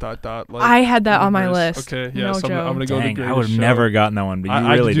 Like I had that on my verse. list. Okay, yeah. No so I'm joke. gonna go with The Dang, Greatest I would have Show. never gotten that one, but you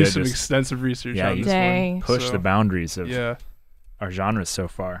I really had to do did some just extensive research Yeah, on you this Dang. one. push So, the boundaries of Yeah. our genres so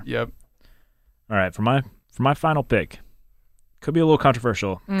far. Yep. All right, for my final pick, could be a little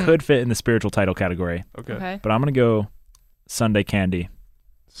controversial. Mm. Could fit in the spiritual title category, Okay. but I'm gonna go Sunday Candy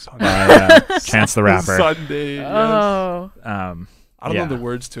Sunday. by Chance the Rapper. Sunday. Yes. Oh. I don't yeah. know the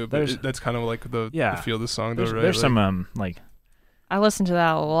words to it, but There's- that's kind of like the Yeah. feel of the song, though, There's, right? there's Like, some like I listened to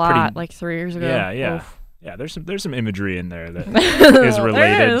that a lot, Pretty- like 3 years ago. yeah, yeah. Oof. yeah. There's some imagery in there that There is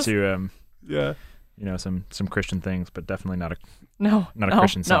related is. to yeah, some Christian things, but definitely not a No.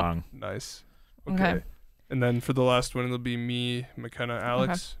 Christian no. song. nice. Okay. Okay. And then for the last one, it'll be me, McKenna,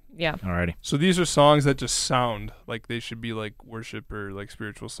 Alex. Yeah. Alrighty. So these are songs that just sound like they should be like worship or like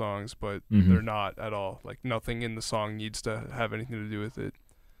spiritual songs, but Mhm. they're not at all. Like nothing in the song needs to have anything to do with it.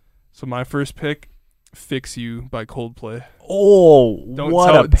 So my first pick, "Fix You" by Coldplay. Oh,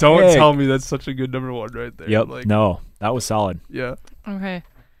 Don't tell me that's such a good number one right there. Yep. Like, No, that was solid. Yeah. Okay.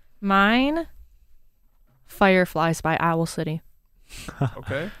 Mine, Fireflies by Owl City.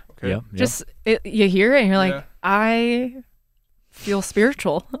 Okay. Okay. Yep. Just, you hear it and you're like, Yeah. I feel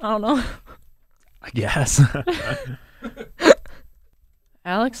spiritual. I don't know. I guess.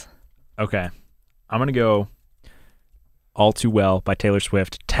 Alex? Okay. I'm going to go All Too Well by Taylor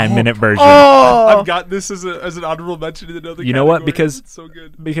Swift, 10-minute version. I've got this as an honorable mention in another. You know what? category. Because- It's so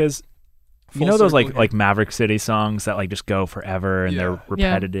good. Because you Full know those circle here. like Maverick City songs that like just go forever and Yeah. they're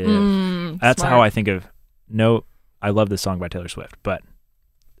repetitive. Yeah. That's Smart. how I think of I love this song by Taylor Swift, but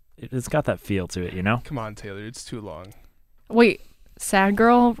it's got that feel to it, you know? Come on, Taylor. It's too long. Wait, sad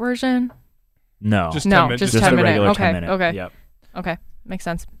girl version? No. Just No, 10 minutes. just just 10 a minute. regular Okay, 10-minute. okay. Yep. Okay. Makes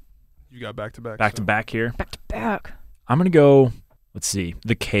sense. You got back to back. Back to back here. Back to back. I'm going to go, let's see,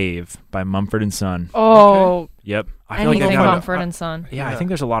 The Cave by Mumford & Son. Oh, Yep. I feel like anything they've got Mumford and Son. Yeah, I think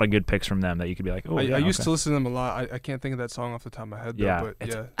there's a lot of good picks from them that you could be like, oh, I yeah, used okay. to listen to them a lot. I can't think of that song off the top of my head, though. Yeah, But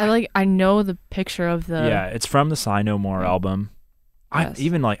it's- yeah. I know the picture of the. Yeah, it's from the Sigh No More album. Yes.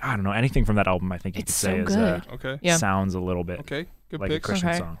 Even like, I don't know, anything from that album I think you It's could say so is good. Okay. Yeah. sounds a little bit Okay. Good like a picks. Christian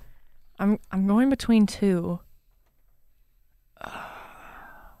Okay. song. I'm going between two.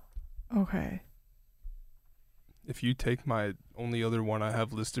 Okay. If you take my only other one I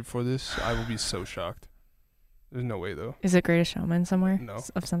have listed for this, I will be so shocked. There's no way, though. Is it Greatest Showman somewhere? No.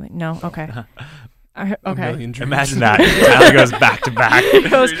 Of something? No. Okay. A Okay. Million Dreams. Imagine that. Tyler goes back to back.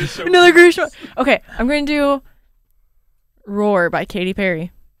 Goes, Greatest Showman. Another Greatest Showman. Okay, I'm going to do Roar by Katy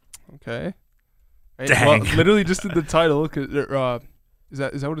Perry. Okay. Hey, Dang. Well, literally just in the title. Is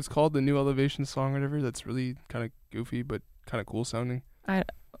that what it's called? The New Elevation song or whatever? That's really kind of goofy, but kind of cool sounding.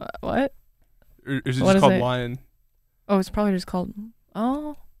 What? Or is it What just is called it? Lion? Oh, it's probably just called.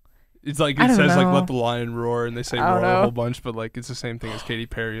 Oh. It's like I it don't says like know. let the lion roar, and they say I don't roar a know. whole bunch, but like it's the same thing as Katy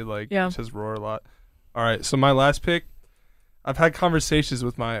Perry. Like Yeah. it says roar a lot. All right, so my last pick. I've had conversations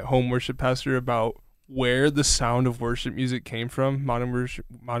with my home worship pastor about where the sound of worship music came from. Modern worship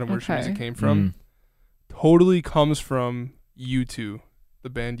Okay. music came from. Totally comes from U2, the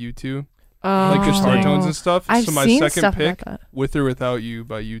band U2, Oh. like guitar tones and stuff. I've so my seen second stuff pick, about that. "With or Without You"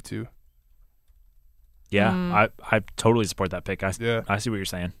 by U2. Yeah, Mm. I totally support that pick. I Yeah. see what you're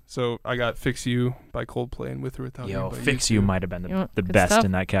saying. So I got "Fix You" by Coldplay and "With or Without You" Yo, by Fix U2. You might have been You know, the good best stuff.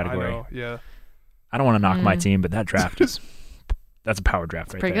 in that I category. know. Yeah. I don't want to knock my Mm. team, but that draft is that's a power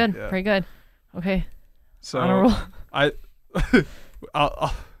draft right Pretty there. good. Yeah. Pretty good. Okay. So Honorable.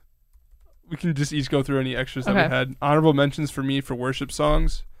 we can just each go through any extras that Okay. we had. Honorable mentions for me for worship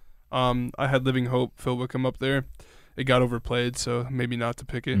songs. I had "Living Hope," Phil Wickham up there. It got overplayed, so maybe not to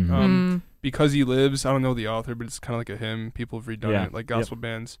pick it. Mhm. Because He Lives, I don't know the author, but it's kind of like a hymn. People have redone Yeah. it, like gospel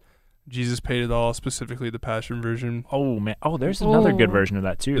bands. Jesus Paid It All, specifically the Passion version. Oh man. Oh, there's another good Oh. version of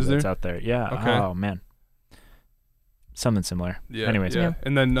that too Is that's there? out there. Yeah. Okay. Oh man. something similar. Yeah. Anyways. yeah. Yeah.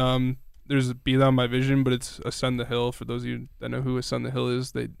 And then there's Beyond My Vision, but it's Ascend the Hill. For those of you that know who Ascend the Hill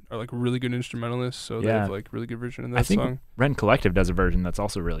is, they are like really good instrumentalists, so they Yeah. have like really good version of I that think song. Rent Collective does a version that's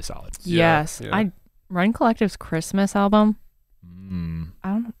also really solid. Yeah, Yes. yeah. Run Collective's Christmas album. Mm. I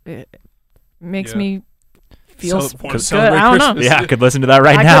don't. It makes Yeah. me feel Cel- wanna good. celebrate I don't know. Christmas. Yeah, I could listen to that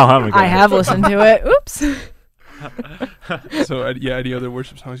right I now. could- Oh my God. I have listened to it. Oops. So yeah, any other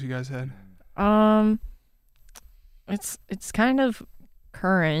worship songs you guys had? It's kind of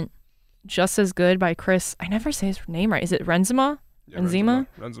current. Just as Good by Chris. I never say his name right. Is it Renzema? Yeah, Enzima?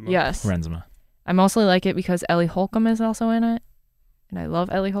 Renzema. Yes. Renzema. I mostly like it because Ellie Holcomb is also in it, and I love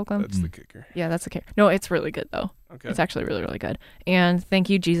Ellie Holcomb. That's the kicker. Yeah, that's okay. No, it's really good though. Okay. It's actually really, really good. And Thank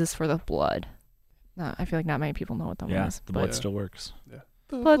You Jesus for the Blood. I feel like not many people know what that one Yeah, is. the but blood Yeah. still works.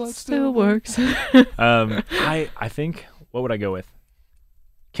 The blood still works. I think, what would I go with?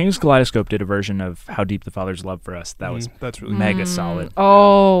 King's Kaleidoscope did a version of How Deep the Father's Love for Us. That was that's really Mega solid.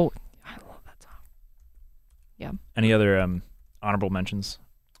 Oh, I love that song. Any other honorable mentions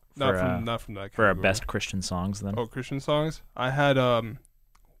not for, from not from that for our category. best Christian songs then? Oh, Christian songs. I had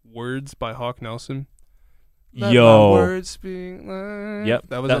Words by Hawk Nelson. Let my Yo. words speak life. Yep.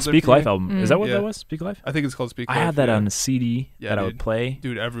 That was That up there Speak for Life me. album. Is that what Yeah. that was? Speak Life? I think it's called Speak I Life. had that yeah. on a CD Yeah, that I would dude. play.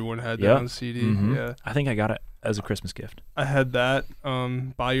 Dude, everyone had that Yep. on CD. Mhm. Yeah. I think I got it as a Christmas gift. I had that.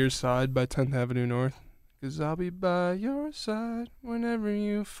 By Your Side by 10th Avenue North. 'Cause I'll be by your side whenever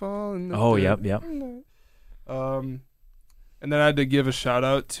you fall in the Oh, dead yep. night. And then I had to give a shout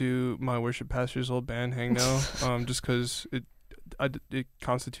out to my worship pastor's old band, Hang Now, just because it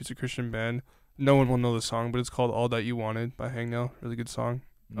constitutes a Christian band. No one will know the song, but it's called All That You Wanted by Hang Now. Really good song.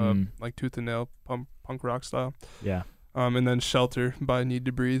 Like Tooth and Nail, punk rock style. Yeah. And then Shelter by Need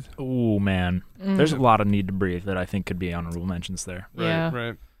to Breathe. Oh, man. There's a lot of Need to Breathe that I think could be honorable mentions there. Right, Yeah.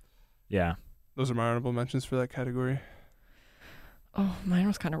 right. Yeah. Those are my honorable mentions for that category. Oh, mine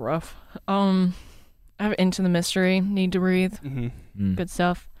was kind of rough. I have Into the Mystery, Need to Breathe, Mm. good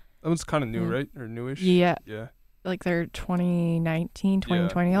stuff. That one's kind of new, Mm. right? Or newish? Yeah, Yeah. like their 2019,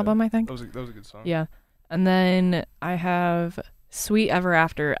 2020 yeah. album, I think. That was a good song. Yeah. And then I have Sweet Ever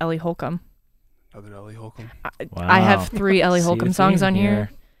After, Ellie Holcomb. Another Ellie Holcomb. I have Wow. 3 Ellie See Holcomb a songs theme on here.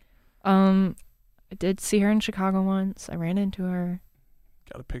 I did see her in Chicago once. I ran into her.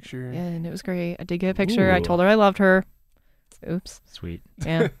 Got a picture. And it was great. I did get a picture. I Ooh. told her I loved her. Oops. Sweet.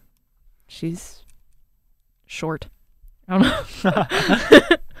 Yeah. She's short. I don't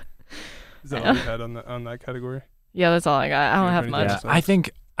know. Is that all you had on that category? Yeah, that's all I got. I don't have much. Yeah. Yeah, I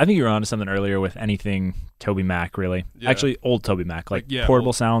think you were onto something earlier with anything Toby Mac, really. Yeah. Actually, old Toby Mac, like yeah, Portable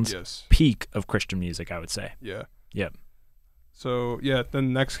old- Sounds, Yes. peak of Christian music, I would say. Yeah. Yep. So yeah, the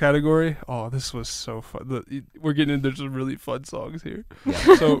next category. Oh, this was so fun. We're getting into some really fun songs here.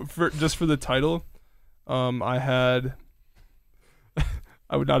 Yeah. So for the title, I had.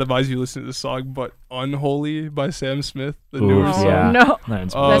 I would not advise you listen to the song, but "Unholy" by Sam Smith, the Ooh, newer Oh, song. yeah. no.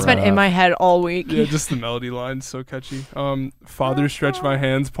 That's That's been in my head all week. Yeah, just the melody line's so catchy. "Father Stretch My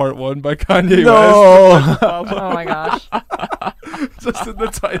Hands" Part 1 by Kanye No. West. Oh my gosh. Just in the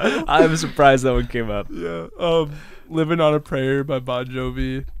title. I'm surprised that one came up. Yeah. "Living on a Prayer" by Bon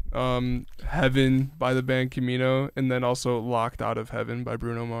Jovi. "Heaven" by the band Camino, and then also "Locked Out of Heaven" by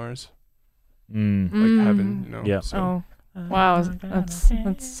Bruno Mars. Mm. Like heaven, you know. Yeah. So, Oh. Wow,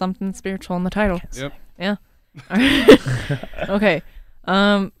 that's something spiritual in the title. Yep. Yeah. Okay.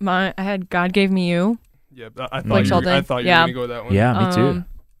 I had God Gave Me You. Yeah, I Blake thought Shelton. I thought you were Yeah. gonna go with that one. Yeah, me too.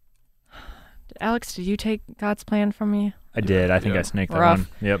 Alex, did you take God's Plan from me? I did. I think Yeah. I snaked that Rough. one.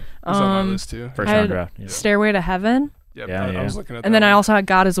 Yep. That's on my Um, list too. First I round had draft. Yep. Stairway to Heaven, Yep, Yeah, I yeah. was looking at and that then I one. also had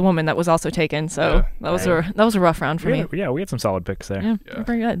God Is a Woman that was also taken. So Yeah. that was Right. a rough round for me. We had some solid picks there. Yeah, Yeah.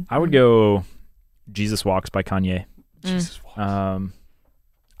 pretty good. I would go Jesus Walks by Kanye. Jesus.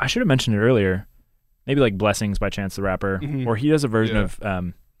 I should have mentioned it earlier. Maybe like Blessings by Chance the Rapper. Mhm. Or he does a version Yeah.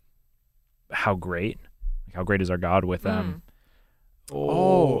 of How Great Is Our God with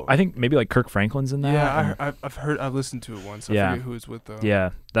Oh. I think maybe like Kirk Franklin's in that. Yeah, I've listened to it once. I Yeah. forget who it's with though.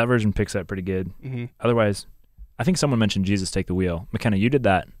 Yeah, that version picks up pretty good. Mm-hmm. Otherwise, I think someone mentioned Jesus Take the Wheel. McKenna, you did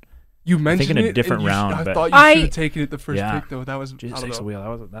that. You mentioned in a it, different and you round, I but- thought you I- should have taken it the first Yeah. pick though. That was Jesus I don't Takes the know.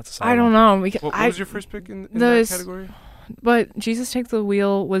 Wheel. That's a solid I don't one. know. What was your first pick in that those- category? But Jesus Take the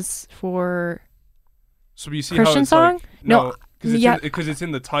Wheel was for So you see Christian how it's song? like, No, because it's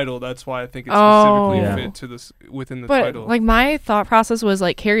in the title. That's why I think it's Oh. specifically Yeah. fit to this within the but title. like my thought process was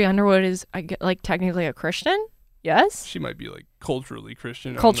like Carrie Underwood is like technically a Christian. Yes. She might be like culturally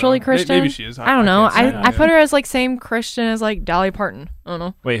Christian. I don't Culturally know. Christian? Maybe she is. I don't know. can't say. I put her as like same Christian as like Dolly Parton. I don't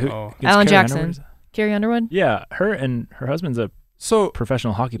know. Wait, who? Oh. is Alan Carrie Jackson. Underwood? Carrie Underwood. Yeah, her and her husband's a So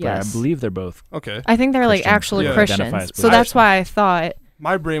professional hockey player. Yes. I believe they're both. okay, I think they're like Christians. actually Yeah. Identify Christians. as So believers. that's why I thought.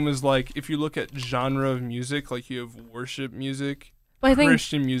 my brain was like, if you look at genre of music, like you have worship music, But I think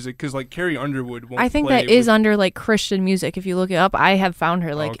Christian music, because like Carrie Underwood won't I think play that is with- under like Christian music. If you look it up, I have found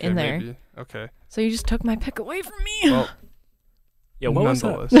her like okay, in there. maybe. Okay. So you just took my pick away from me. Well, Yeah, what was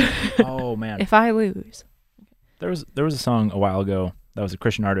that? nonetheless. Oh man, If I lose, there was a song a while ago that was a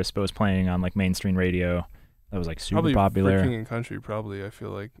Christian artist, but was playing on like mainstream radio. That was like super Probably popular. for King and Country. Probably, I feel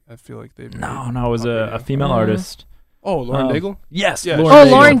like they've. No, made it was pop a radio. female Uh, artist. Oh, Lauren Um, Daigle. Yes, Yeah, Lauren Oh,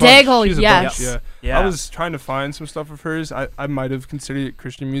 Daigle. Lauren She's a bunch. Daigle, She's a yes. bunch, yeah. Yeah, I was trying to find some stuff of hers. I might have considered it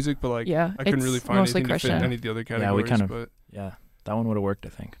Christian music, but like yeah, I couldn't it's really find mostly anything to Christian. fit any of the other categories. Yeah, we kind of- But yeah, that one would have worked, I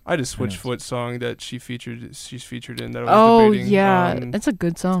think. I had a Who knows? Switchfoot song that she's featured in that I was Oh debating. yeah, it's a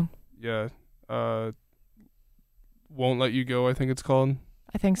good song. Yeah. Won't Let You Go, I think it's called.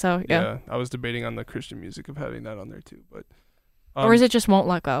 I think so. Yeah. I was debating on the Christian music of having that on there too, but Or is it just Won't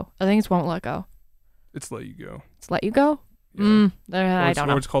Let Go? I think it's Won't Let Go. it's Let You Go. It's Let You Go. Yeah. I don't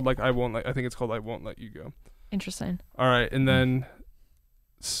know. Or it's called like I think it's called I Won't Let You Go. Interesting. All right, and then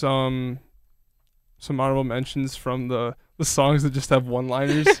some honorable mentions from the songs that just have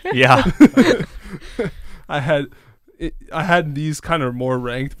one-liners. Yeah, I had these kind of more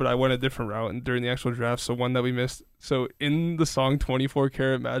ranked, but I went a different route during the actual draft. So one that we missed. So in the song 24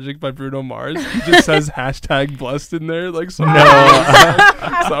 Karat Magic by Bruno Mars, it just says hashtag blessed in there. Like so. No.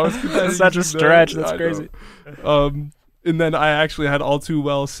 So I was That's such a using stretch. that. That's I crazy. know. And then I actually had All Too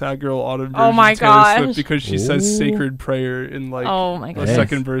Well Sad Girl Autumn Oh version my Taylor gosh. Swift because she says Ooh. sacred prayer in like Oh my the goodness.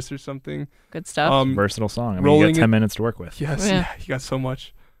 second verse or something. Good stuff. versatile song. I mean, you Rolling got 10 it- minutes to work with. Yes, Yeah. yeah, you got so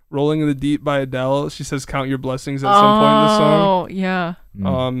much. Rolling in the Deep by Adele. She says count your blessings at some point in the song. Oh yeah.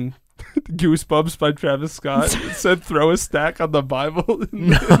 Mm. Goosebumps by Travis Scott. It said throw a stack on the Bible.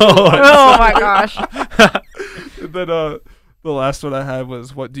 No. Oh my gosh. And then the last one I had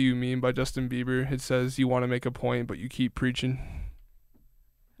was What Do You Mean by Justin Bieber. It says you want to make a point, but you keep preaching.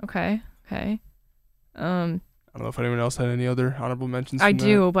 Okay. I don't know if anyone else had any other honorable mentions. I from that.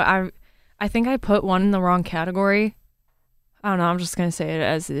 do, but I think I put one in the wrong category. I don't know. I'm just gonna say it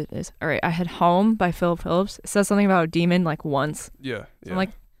as it is. All right. I had Home by Philip Phillips. It says something about a demon like once. Yeah. So Yeah. I'm like,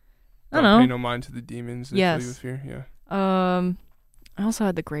 I Don't don't pay know. no mind to the demons. They Yes. flee with fear. Yeah. I also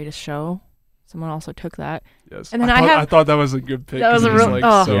had The Greatest Show. Someone also took that. Yes. And then I thought that was a good pick. That was 'cause a it real-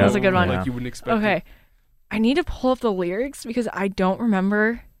 oh, that was a good one. Like Yeah. you wouldn't expect. Okay. It. I need to pull up the lyrics because I don't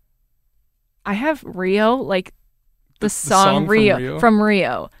remember. I have Rio, like the song from Rio from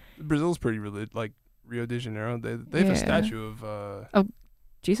Rio. Brazil's pretty like Rio de Janeiro. They have Yeah. a statue of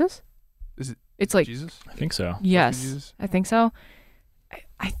Jesus? Is it It's like Jesus. I think so. yes, Jesus? I think so.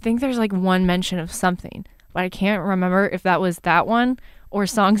 I think there's like one mention of something, but I can't remember if that was that one or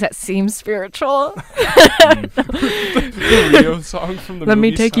songs that seem spiritual. The Rio song from the Let me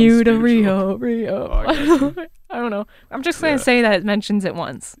movie take sounds you to spiritual. Rio. Oh, I got you. I don't know. I'm just gonna Yeah. say that it mentions it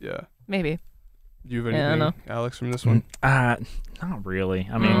once, Yeah. maybe. Do you have Yeah, I anything, know. Alex, from this one? Not really.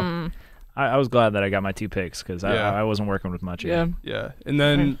 I mean, I was glad that I got my 2 picks because Yeah. I wasn't working with much. yeah. Yeah. And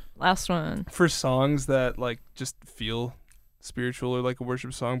then Last one. for songs that like just feel spiritual or like a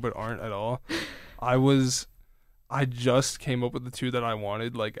worship song but aren't at all, I just came up with the 2 that I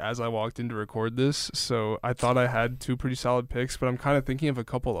wanted like as I walked in to record this. So I thought I had 2 pretty solid picks, but I'm kind of thinking of a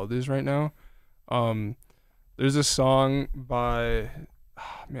couple others right now. There's a song by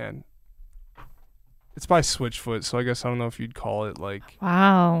it's by Switchfoot, so I guess I don't know if you'd call it like,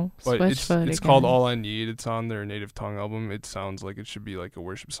 Wow. but Switchfoot it's called again. All I Need. It's on their Native Tongue album. It sounds like it should be like a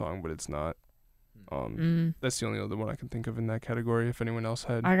worship song, but it's not. That's the only other one I can think of in that category. If anyone else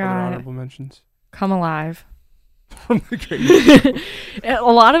had I other got honorable mentions. Come Alive. From the Greatest. A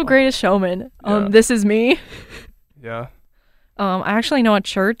lot of Greatest Showman. Yeah. This Is Me. Yeah. I actually know a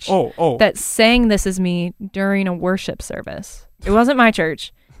church Oh. that sang This Is Me during a worship service. It wasn't my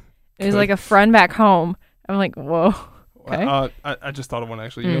church. It was Good. like a friend back home. I'm like, whoa. Okay. I just thought of one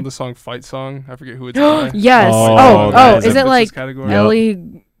actually. You know Mm. the song Fight Song? I forget who it's by. Yes. Oh, Oh, that is is it like this category? Yep.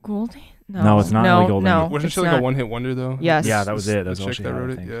 Ellie Goulding? No, it's not Ellie Goulding. No, Wasn't it's she like not. a one-hit wonder though? Yes. Yeah, that was it. That was The all chick she that had, wrote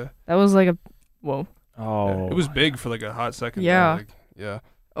I it. think. Yeah. That was like a whoa. Oh. It was big for like a hot second. Yeah. Like, yeah.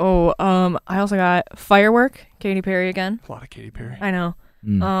 Oh, I also got Firework, Katy Perry again. A lot of Katy Perry. I know.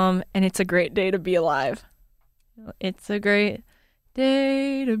 Mm. And It's a Great Day to Be Alive. It's a great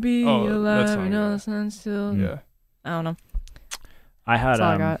day to be Oh, that alive. song, You know yeah. the sun's still. Yeah. I don't know. I had That's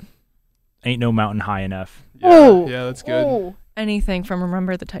all I got. Ain't No Mountain High Enough. Yeah. Oh. Yeah, that's good. Oh, anything from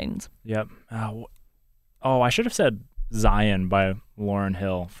Remember the Titans. Yep. I should have said Zion by Lauryn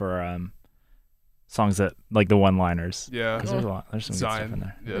Hill for songs that like the one-liners. Yeah. Because there's some good stuff in Zion.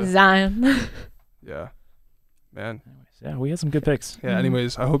 there. Yeah. Zion. Yeah. Man. Anyways. Yeah, we had some good picks. Yeah,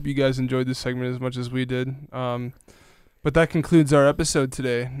 anyways, I hope you guys enjoyed this segment as much as we did. But that concludes our episode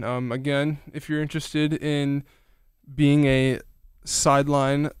today. Again, if you're interested in being a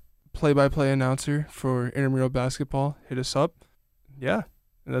sideline play-by-play announcer for intramural basketball, hit us up. Yeah,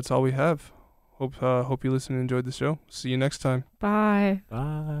 and that's all we have. Hope you listened and enjoyed the show. See you next time. Bye.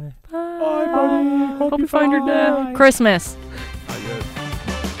 Bye. Bye. Bye, buddy. Hope you find your dad. Christmas. Not yet.